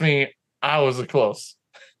 trust me, I was close.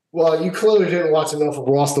 Well, you clearly didn't watch enough of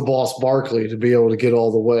Ross the Boss Barkley to be able to get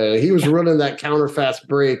all the way. He was running that counter fast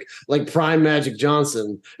break like prime Magic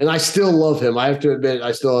Johnson, and I still love him. I have to admit,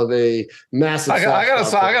 I still have a massive. I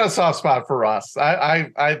got a soft spot for Ross.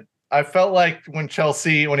 I felt like when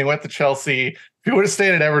he went to Chelsea, if he would have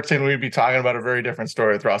stayed at Everton, we'd be talking about a very different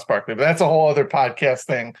story with Ross Barkley. But that's a whole other podcast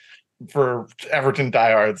thing for Everton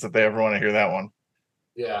diehards if they ever want to hear that one.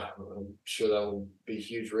 Yeah, I'm sure that will be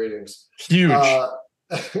huge ratings. Huge.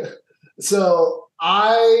 So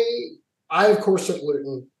I of course took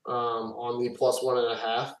Luton on the plus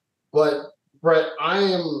 1.5, but Brett, I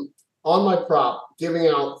am on my prop giving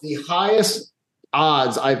out the highest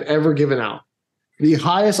odds I've ever given out. The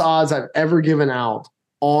highest odds I've ever given out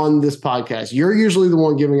on this podcast. You're usually the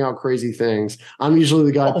one giving out crazy things. I'm usually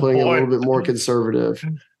the guy playing a little bit more conservative.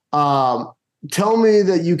 Tell me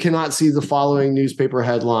that you cannot see the following newspaper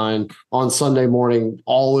headline on Sunday morning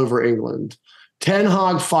all over England. Ten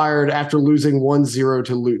Hag fired after losing 1-0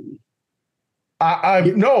 to Luton.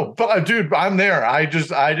 No, but dude, I'm there. I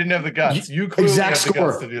didn't have the guts. You clearly have the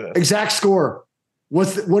guts to do this. Exact score.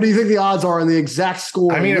 What do you think the odds are on the exact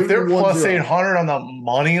score? I mean, if they're plus 800 on the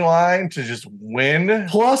money line to just win,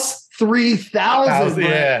 plus 3,000.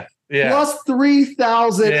 Yeah. Plus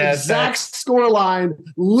 3,000 exact score line.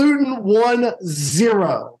 Luton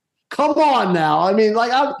 1-0. Come on now. I mean,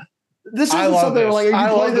 this isn't something like if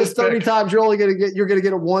you play this 30 times, you're gonna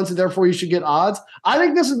get it once, and therefore you should get odds. I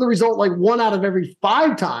think this is the result 1 out of every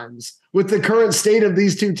 5 times with the current state of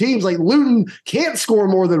these two teams. Luton can't score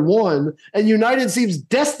more than 1, and United seems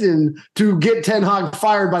destined to get Ten Hag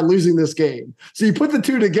fired by losing this game. So you put the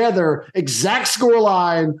two together, exact score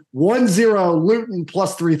line 1-0 Luton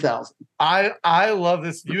plus 3,000. I love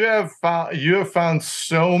this. You have found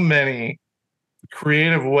so many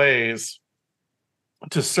creative ways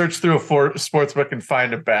to search through a sports book and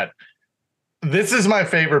find a bet. This is my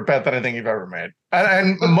favorite bet that I think you've ever made.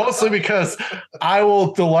 And mostly because I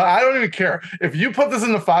don't even care. If you put this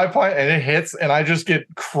in the 5 point and it hits and I just get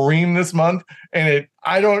cream this month and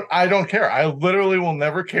I don't care. I literally will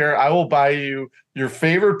never care. I will buy you your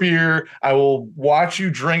favorite beer. I will watch you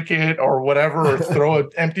drink it or whatever, or throw an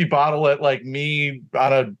empty bottle at me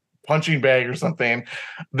on a punching bag or something.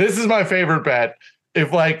 This is my favorite bet.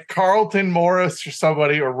 If Carlton Morris or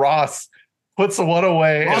somebody or Ross puts the one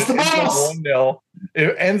away and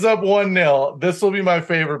it ends up 1-0, this will be my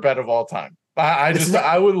favorite bet of all time.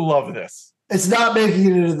 I would love this. It's not making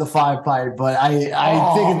it into the 5 pint, but I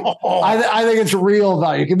think it's real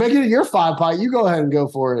value. You can make it in your 5 pint. You go ahead and go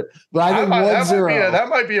for it. But I think 1-0. That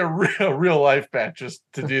might be a real life bet just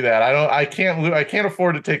to do that. I can't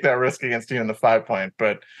afford to take that risk against you in the 5 point,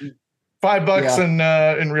 but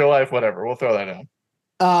 $5 in real life, whatever. We'll throw that in.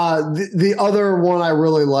 The other one I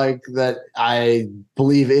really like that I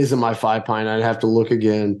believe is in my 5 pint, I'd have to look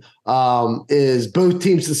again, is both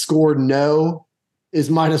teams to score no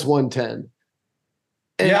is minus 110.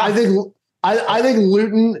 And I think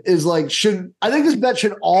Luton is I think this bet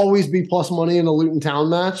should always be plus money in a Luton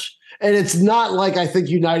Town match. And it's not I think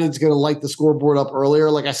United's going to light the scoreboard up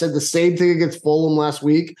earlier. Like I said, the same thing against Fulham last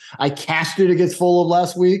week. I cashed it against Fulham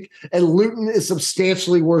last week, and Luton is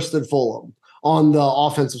substantially worse than Fulham on the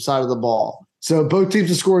offensive side of the ball. So both teams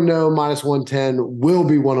to score no, minus 110 will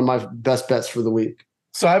be one of my best bets for the week.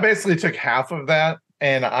 So I basically took half of that,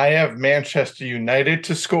 and I have Manchester United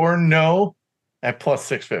to score no at plus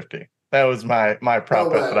 650. That was my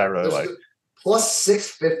prop bet that I really like. Plus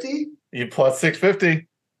 650? You plus 650.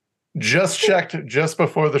 Just checked just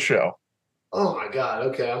before the show. Oh my God.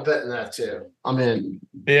 Okay. I'm betting that too. I'm in.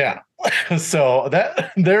 Yeah. So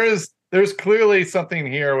that there's clearly something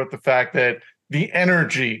here with the fact that the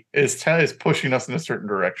energy is pushing us in a certain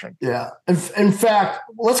direction. Yeah. In fact,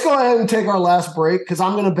 let's go ahead and take our last break because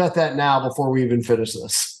I'm going to bet that now before we even finish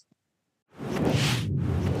this.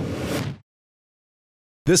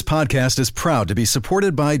 This podcast is proud to be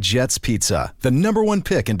supported by Jets Pizza, the #1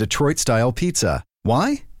 pick in Detroit-style pizza.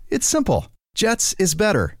 Why? It's simple. Jets is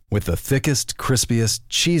better. With the thickest, crispiest,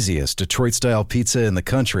 cheesiest Detroit-style pizza in the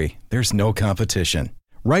country, there's no competition.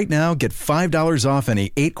 Right now, get $5 off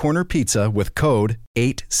any 8-corner pizza with code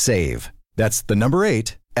 8SAVE. That's the number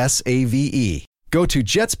 8, SAVE. Go to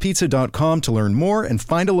jetspizza.com to learn more and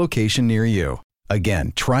find a location near you.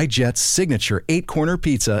 Again, try Jet's signature 8-corner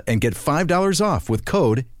pizza and get $5 off with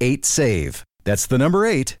code 8SAVE. That's the number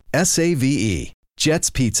 8, SAVE. Jet's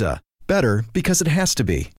Pizza. Better because it has to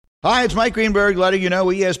be. Hi, it's Mike Greenberg letting you know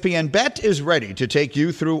ESPN Bet is ready to take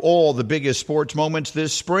you through all the biggest sports moments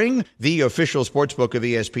this spring. The official sportsbook of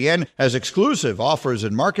ESPN has exclusive offers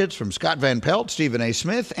and markets from Scott Van Pelt, Stephen A.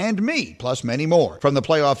 Smith, and me, plus many more. From the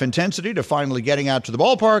playoff intensity to finally getting out to the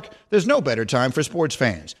ballpark, there's no better time for sports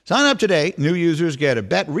fans. Sign up today. New users get a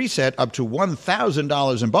bet reset up to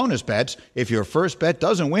 $1,000 in bonus bets if your first bet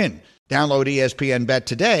doesn't win. Download ESPN Bet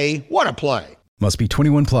today. What a play. Must be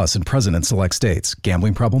 21 plus and present in select states.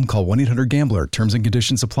 Gambling problem? Call 1-800-GAMBLER. Terms and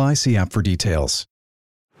conditions apply. See app for details.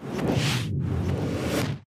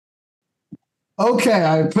 Okay,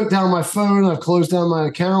 I put down my phone. I've closed down my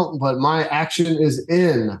account, but my action is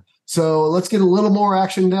in. So let's get a little more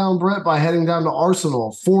action down, Brett, by heading down to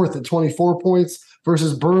Arsenal, 4th at 24 points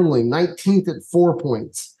versus Burnley, 19th at 4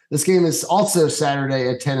 points. This game is also Saturday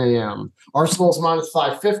at 10 a.m. Arsenal is minus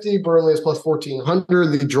 550. Burnley is plus 1,400.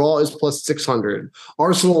 The draw is plus 600.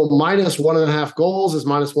 Arsenal minus 1.5 goals is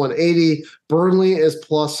minus 180. Burnley is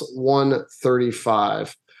plus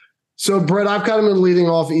 135. So, Brett, I've kind of been leading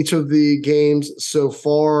off each of the games so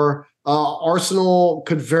far. Arsenal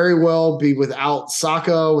could very well be without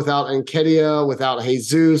Saka, without Nketiah, without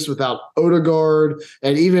Jesus, without Odegaard.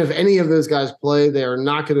 And even if any of those guys play, they are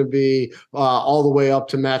not going to be all the way up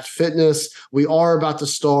to match fitness. We are about to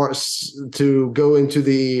start to go into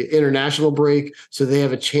the international break, so they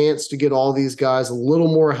have a chance to get all these guys a little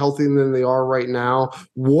more healthy than they are right now.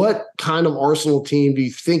 What kind of Arsenal team do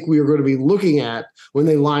you think we are going to be looking at when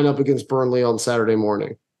they line up against Burnley on Saturday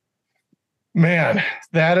morning? Man,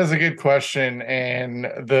 that is a good question. And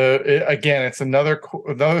it's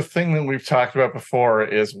another thing that we've talked about before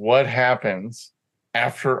is what happens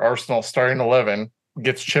after Arsenal starting 11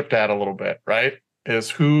 gets chipped at a little bit, right? Is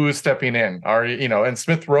who is stepping in? And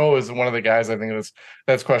Smith Rowe is one of the guys I think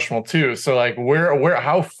that's questionable too. So like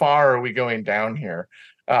how far are we going down here?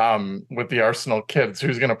 With the Arsenal kids,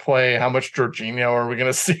 who's going to play? How much Jorginho are we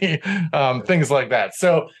going to see? Things like that.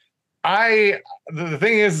 So the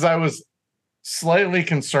thing is I was slightly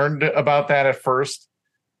concerned about that at first.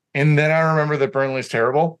 And then I remember that Burnley's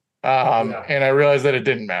terrible. And I realized that it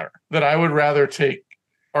didn't matter, that I would rather take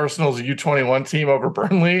Arsenal's U21 team over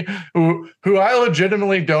Burnley, who I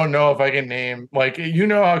legitimately don't know if I can name. Like,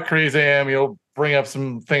 how crazy I am. You'll bring up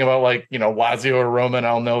something about Lazio or Roma, and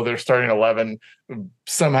I'll know they're starting 11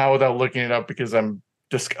 somehow without looking it up because I'm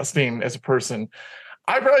disgusting as a person.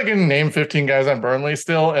 I probably can name 15 guys on Burnley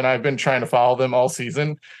still, and I've been trying to follow them all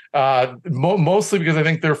season, mostly because I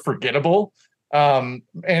think they're forgettable. And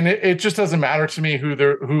it just doesn't matter to me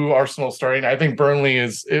who Arsenal's starting. I think Burnley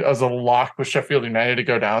is a lock with Sheffield United to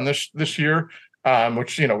go down this year,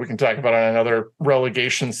 which we can talk about on another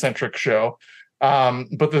relegation-centric show.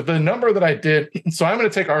 But the number that I did, so I'm going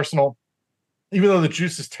to take Arsenal, even though the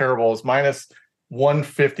juice is terrible, is minus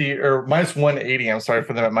 150 or minus 180. I'm sorry,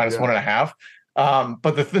 for them at minus 1.5.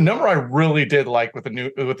 But the number I really did like with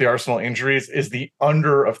the Arsenal injuries is the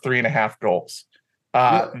under of 3.5 goals.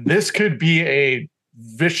 This could be a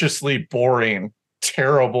viciously boring,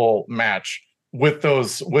 terrible match with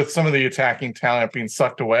some of the attacking talent being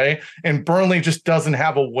sucked away, and Burnley just doesn't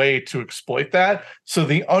have a way to exploit that. So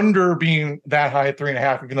the under being that high at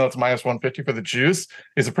 3.5, even though it's minus 150 for the juice,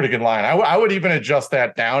 is a pretty good line. I would even adjust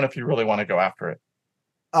that down if you really want to go after it.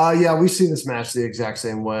 We've seen this match the exact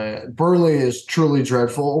same way. Burnley is truly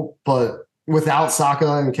dreadful, but without Saka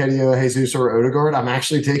and Nketiah, Jesus, or Odegaard, I'm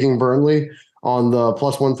actually taking Burnley on the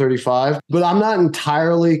plus 135. But I'm not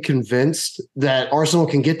entirely convinced that Arsenal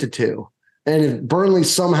can get to 2. And if Burnley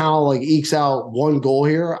somehow ekes out 1 goal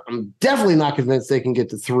here, I'm definitely not convinced they can get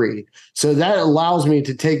to 3. So that allows me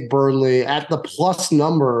to take Burnley at the plus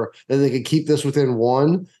number that they could keep this within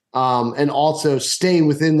 1. And also stay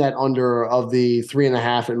within that under of the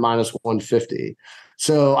 3.5 at minus 150.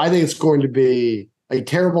 So I think it's going to be a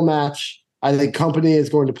terrible match. I think Company is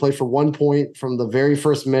going to play for 1 point from the very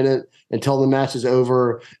first minute until the match is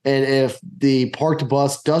over. And if the parked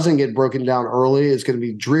bus doesn't get broken down early, it's going to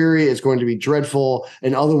be dreary. It's going to be dreadful.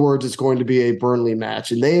 In other words, it's going to be a Burnley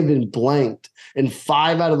match. And they have been blanked in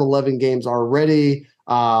 5 out of 11 games already.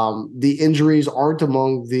 The injuries aren't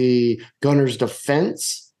among the Gunners'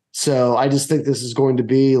 defense. So I just think this is going to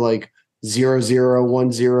be 0-0,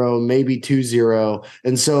 1-0, maybe 2-0.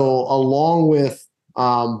 And so along with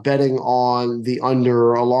betting on the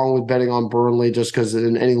under, along with betting on Burnley, just because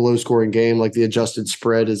in any low-scoring game, the adjusted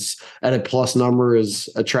spread is at a plus number is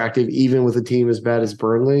attractive, even with a team as bad as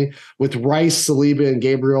Burnley. With Rice, Saliba, and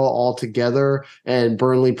Gabriel all together, and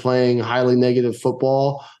Burnley playing highly negative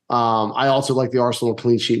football, I also like the Arsenal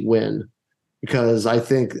clean sheet win. Because I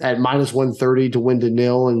think at minus 130 to win to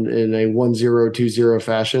 0 in a 1-0, 2-0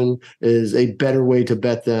 fashion is a better way to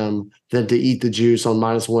bet them than to eat the juice on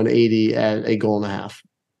minus 180 at 1.5 goals.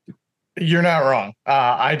 You're not wrong.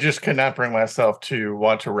 I just could not bring myself to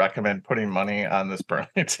want to recommend putting money on this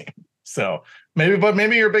Burnley team. So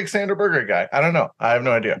maybe you're a big Sander Berger guy. I don't know. I have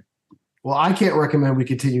no idea. Well, I can't recommend we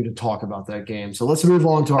continue to talk about that game. So let's move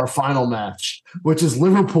on to our final match, which is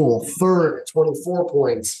Liverpool, 3rd at 24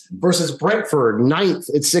 points, versus Brentford,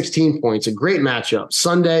 9th at 16 points. A great matchup.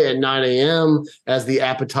 Sunday at 9 a.m. as the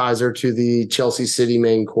appetizer to the Chelsea City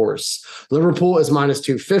main course. Liverpool is minus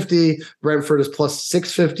 250. Brentford is plus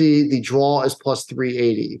 650. The draw is plus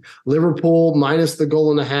 380. Liverpool minus the 1.5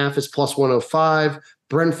 goals is plus 105.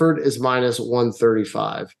 Brentford is minus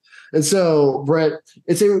 135. And so, Brett,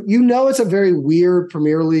 it's a very weird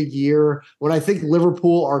Premier League year when I think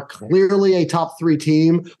Liverpool are clearly a top 3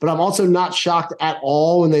 team, but I'm also not shocked at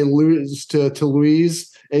all when they lose to Toulouse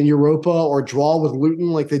in Europa or draw with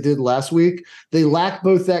Luton like they did last week. They lack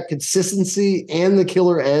both that consistency and the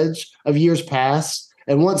killer edge of years past.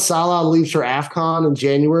 And once Salah leaves for AFCON in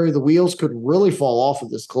January, the wheels could really fall off of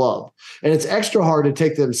this club. And it's extra hard to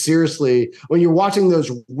take them seriously when you're watching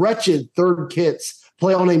those wretched third kits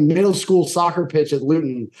play on a middle school soccer pitch at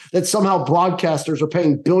Luton that somehow broadcasters are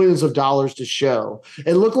paying billions of dollars to show.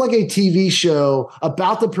 It looked like a TV show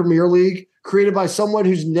about the Premier League created by someone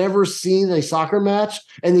who's never seen a soccer match,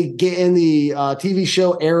 and the TV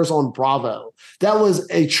show airs on Bravo. That was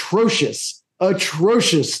atrocious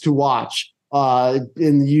to watch.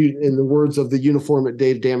 In the words of the uniform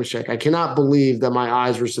Dave Damashek, I cannot believe that my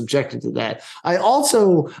eyes were subjected to that. I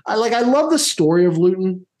love the story of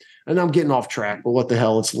Luton, and I'm getting off track, but what the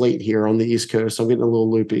hell? It's late here on the East Coast. So I'm getting a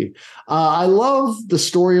little loopy. I love the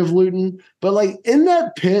story of Luton, but like in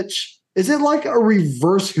that pitch, is it like a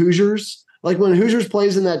reverse Hoosiers? Like when Hoosiers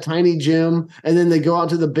plays in that tiny gym and then they go out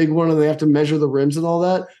to the big one and they have to measure the rims and all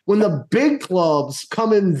that. When the big clubs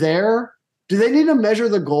come in there, do they need to measure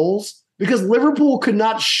the goals? Because Liverpool could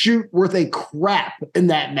not shoot worth a crap in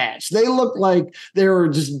that match. They looked like they were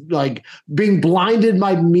just like being blinded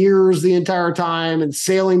by mirrors the entire time and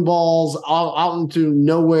sailing balls out into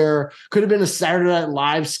nowhere. Could have been a Saturday Night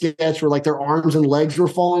Live sketch where like their arms and legs were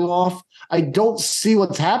falling off. I don't see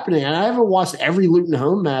what's happening. And I haven't watched every Luton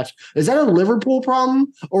home match. Is that a Liverpool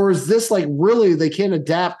problem? Or is this like really they can't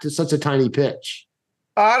adapt to such a tiny pitch?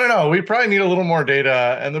 I don't know. We probably need a little more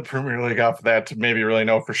data and the Premier League off of that to maybe really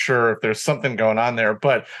know for sure if there's something going on there.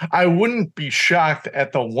 But I wouldn't be shocked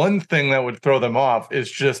at the one thing that would throw them off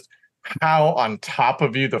is just how on top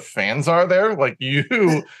of you the fans are there. Like you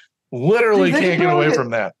literally can't get away from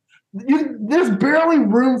that. There's barely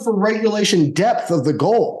room for regulation depth of the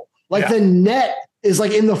goal. Like the net is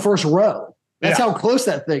like in the first row. That's how close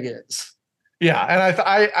that thing is. Yeah, and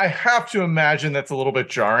I have to imagine that's a little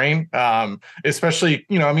bit jarring, especially,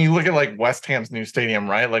 look at like West Ham's new stadium,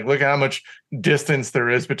 right? Like look at how much distance there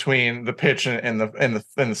is between the pitch and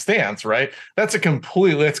the stands, right?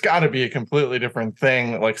 It's got to be a completely different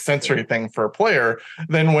thing, like sensory thing for a player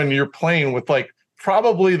than when you're playing with like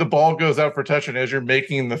probably the ball goes out for touch, and as you're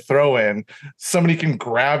making the throw in, somebody can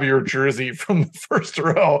grab your jersey from the first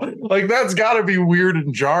row. Like that's got to be weird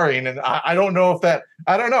and jarring. And I don't know if that.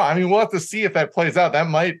 I don't know. I mean, we'll have to see if that plays out. That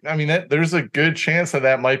might. I mean, there's a good chance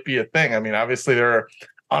that might be a thing. I mean, obviously there are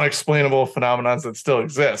unexplainable phenomena that still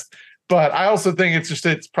exist, but I also think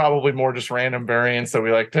it's probably more just random variants that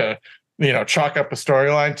we like to chalk up a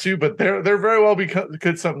storyline to. But there very well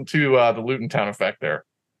could something to the Luton Town effect there.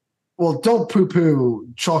 Well, don't poo-poo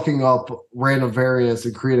chalking up random variants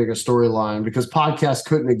and creating a storyline, because podcasts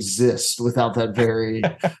couldn't exist without that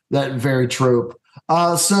very trope.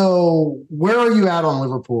 So where are you at on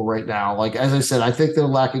Liverpool right now? Like, as I said, I think they're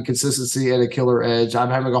lacking consistency and a killer edge. I'm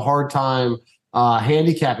having a hard time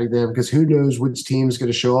handicapping them because who knows which team is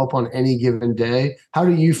going to show up on any given day. How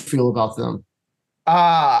do you feel about them?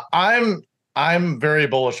 I'm very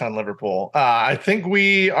bullish on Liverpool. I think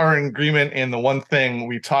we are in agreement in the one thing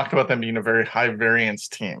we talked about them being a very high variance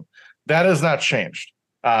team. That has not changed.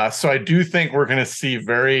 So I do think we're going to see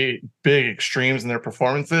very big extremes in their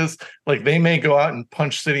performances. Like they may go out and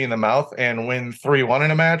punch City in the mouth and win 3-1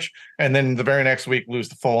 in a match, and then the very next week lose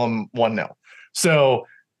to Fulham 1-0. So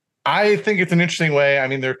I think it's an interesting way. I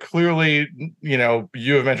mean, they're clearly, you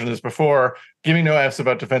have mentioned this before, giving no F's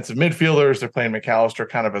about defensive midfielders. They're playing McAllister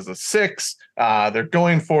kind of as a 6. They're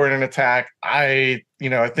going for it in attack. I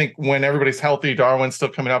think when everybody's healthy, Darwin's still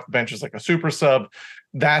coming off the bench as like a super sub.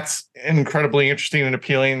 That's an incredibly interesting and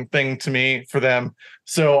appealing thing to me for them.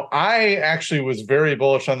 So I actually was very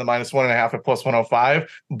bullish on the -1.5 at +105.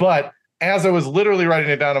 But as I was literally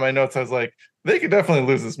writing it down in my notes, I was like, they could definitely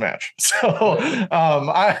lose this match. So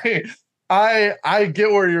I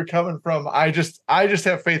get where you're coming from. I just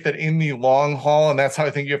have faith that in the long haul, and that's how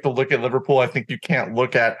I think you have to look at Liverpool. I think you can't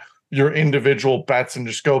look at your individual bets and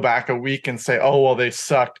just go back a week and say, oh, well, they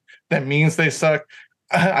sucked. That means they suck.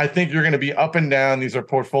 I think you're going to be up and down. These are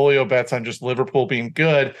portfolio bets on just Liverpool being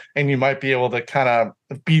good, and you might be able to kind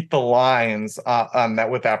of beat the lines on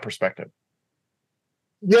that with that perspective.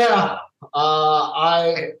 Yeah,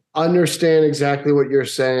 I understand exactly what you're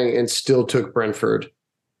saying and still took Brentford.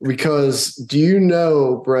 Because do you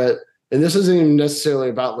know, Brett, and this isn't even necessarily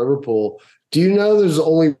about Liverpool, do you know there's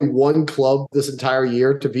only one club this entire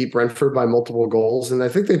year to beat Brentford by multiple goals? And I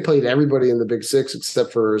think they played everybody in the Big Six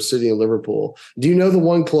except for City and Liverpool. Do you know the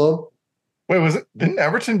one club? Wait, didn't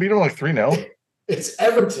Everton beat them like 3-0? It's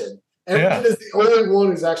Everton. Everton is the only one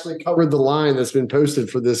who's actually covered the line that's been posted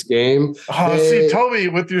for this game. See, Toby,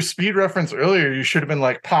 with your speed reference earlier, you should have been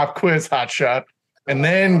like pop quiz, hot shot, and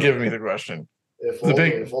then give me the question. It's a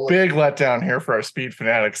big letdown here for our speed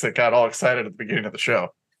fanatics that got all excited at the beginning of the show.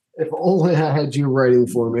 If only I had you writing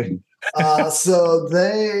for me. So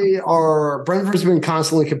Brentford's been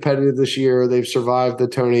constantly competitive this year. They've survived the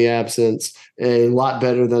Tony absence a lot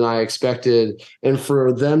better than I expected. And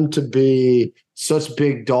for them to be such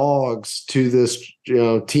big dogs to this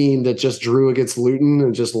team that just drew against Luton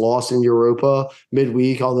and just lost in Europa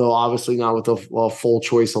midweek, although obviously not with a full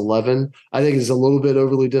choice 11, I think is a little bit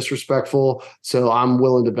overly disrespectful. So I'm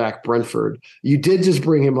willing to back Brentford. You did just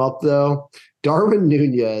bring him up, though. Darwin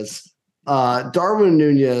Nunez,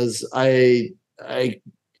 I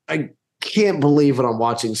can't believe what I'm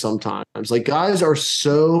watching sometimes. Like, guys are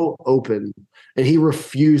so open and he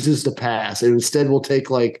refuses to pass and instead will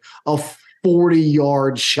take like a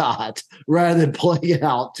 40-yard shot rather than playing it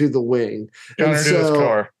out to the wing. And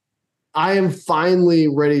so I am finally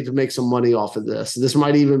ready to make some money off of this. This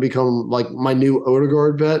might even become like my new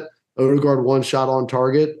Odegaard bet. Odegaard one shot on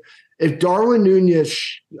target. If Darwin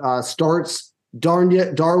Nunez starts,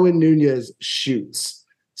 Darwin Nunez shoots.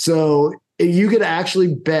 So you could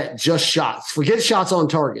actually bet just shots. Forget shots on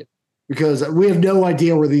target because we have no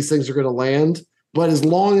idea where these things are going to land. But as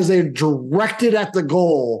long as they're directed at the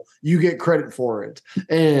goal, you get credit for it.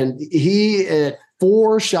 And he at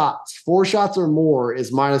four shots or more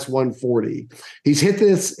is minus 140. He's hit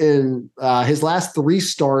this in his last 3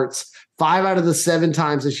 starts. 5 out of the 7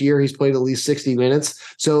 times this year, he's played at least 60 minutes.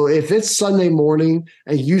 So if it's Sunday morning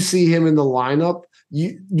and you see him in the lineup,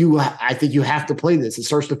 I think you have to play this. It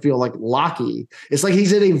starts to feel like Locky. It's like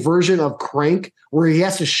he's in a version of Crank where he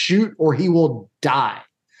has to shoot or he will die.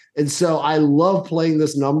 And so I love playing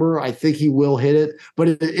this number. I think he will hit it, but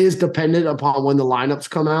it is dependent upon when the lineups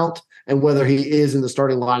come out and whether he is in the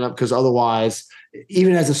starting lineup, because otherwise,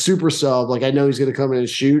 even as a super sub, like I know he's going to come in and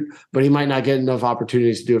shoot, but he might not get enough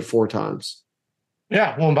opportunities to do it 4 times.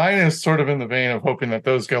 Yeah, well, mine is sort of in the vein of hoping that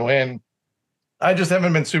those go in. I just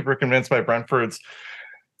haven't been super convinced by Brentford's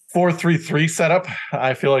 4-3-3 setup.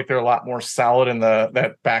 I feel like they're a lot more solid in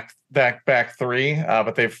that back three,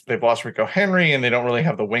 but they've lost Rico Henry and they don't really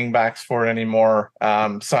have the wing backs for it anymore.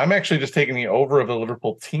 So I'm actually just taking the over of the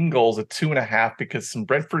Liverpool team goals at 2.5 because some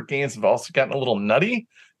Brentford games have also gotten a little nutty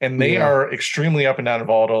and they are extremely up and down and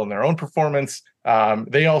volatile in their own performance.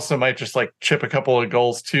 They also might just like chip a couple of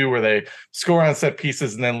goals too, where they score on set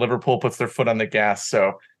pieces and then Liverpool puts their foot on the gas.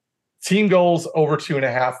 So team goals over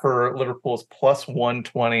 2.5 for Liverpool is plus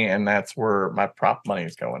 120, and that's where my prop money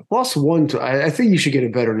is going. Plus 120. I think you should get a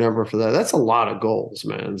better number for that. That's a lot of goals,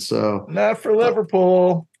 man. So not for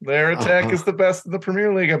Liverpool. Their attack is the best in the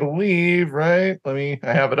Premier League, I believe. Right? I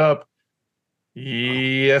have it up.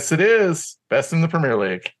 Yes, it is best in the Premier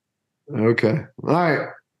League. Okay. All right.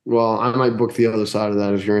 Well, I might book the other side of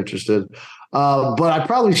that if you're interested. But I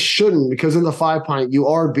probably shouldn't because in the 5 pint, you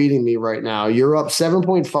are beating me right now. You're up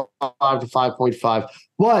 7.5 to 5.5.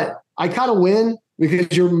 But I kind of win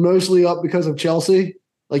because you're mostly up because of Chelsea.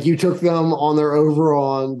 Like you took them on their over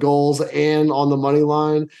on goals and on the money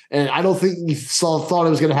line. And I don't think you thought it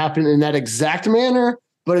was going to happen in that exact manner,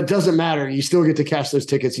 but it doesn't matter. You still get to cash those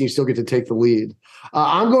tickets and you still get to take the lead.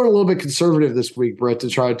 I'm going a little bit conservative this week, Brett, to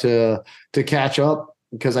try to catch up.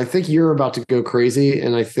 Because I think you're about to go crazy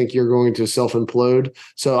and I think you're going to self-implode.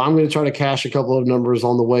 So I'm going to try to cash a couple of numbers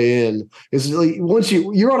on the way in. It's like once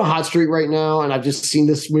you're on a hot streak right now, and I've just seen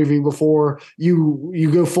this movie before,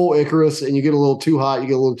 you go full Icarus and you get a little too hot, you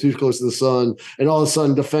get a little too close to the sun, and all of a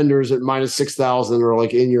sudden defenders at minus 6,000 are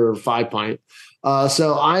like in your 5 pint.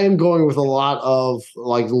 So I am going with a lot of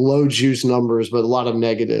like low juice numbers, but a lot of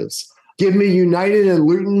negatives. Give me United and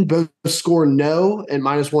Luton both score no at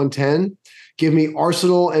minus 110. Give me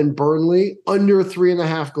Arsenal and Burnley under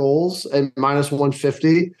 3.5 goals at minus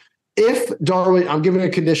 150. I'm giving a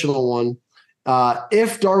conditional one.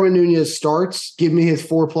 If Darwin Nunez starts, give me his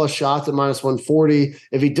 4+ shots at minus 140.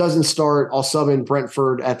 If he doesn't start, I'll sub in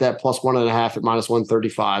Brentford at that plus 1.5 at minus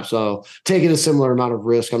 135. So taking a similar amount of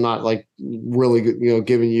risk. I'm not like really,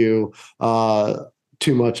 giving you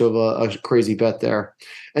too much of a crazy bet there.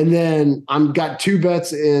 And then I'm got 2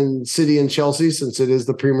 bets in City and Chelsea since it is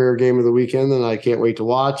the premier game of the weekend and I can't wait to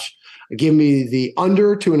watch. Give me the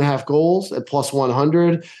under 2.5 goals at plus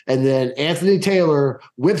 100. And then Anthony Taylor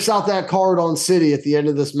whips out that card on City at the end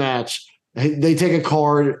of this match. They take a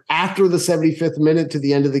card after the 75th minute to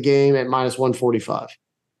the end of the game at minus 145.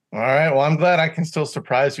 All right. Well, I'm glad I can still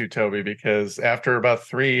surprise you, Toby, because after about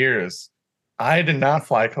 3 years, I did not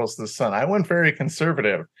fly close to the sun. I went very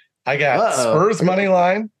conservative. I got Spurs money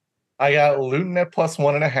line. I got Luton at plus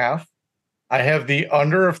 1.5. I have the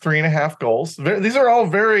under of 3.5 goals. These are all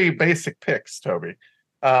very basic picks, Toby.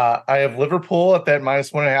 I have Liverpool at that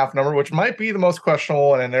 -1.5 number, which might be the most questionable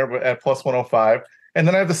one in there at +105. And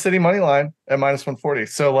then I have the City money line at -140.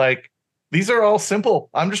 So like, these are all simple.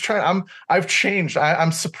 I've changed.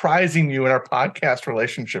 I'm surprising you in our podcast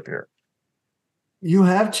relationship here. You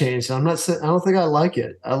have changed. I don't think I like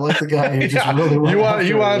it. I like the guy who just really went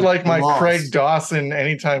you wanted like my loss. Craig Dawson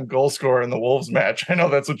anytime goal scorer in the Wolves match. I know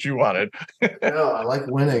that's what you wanted. No, I like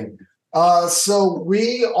winning. So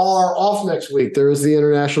we are off next week. There is the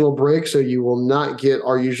international break, so you will not get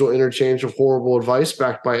our usual interchange of horrible advice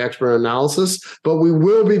backed by expert analysis, but we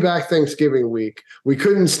will be back Thanksgiving week. We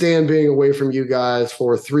couldn't stand being away from you guys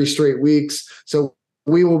for 3 straight weeks, so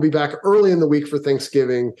we will be back early in the week for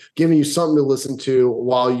Thanksgiving, giving you something to listen to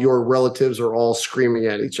while your relatives are all screaming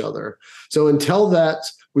at each other. So until that,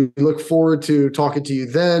 we look forward to talking to you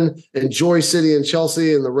then. Enjoy City and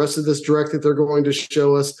Chelsea and the rest of this direct that they're going to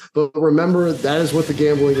show us. But remember, that is what the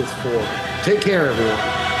gambling is for. Take care,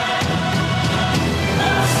 everyone.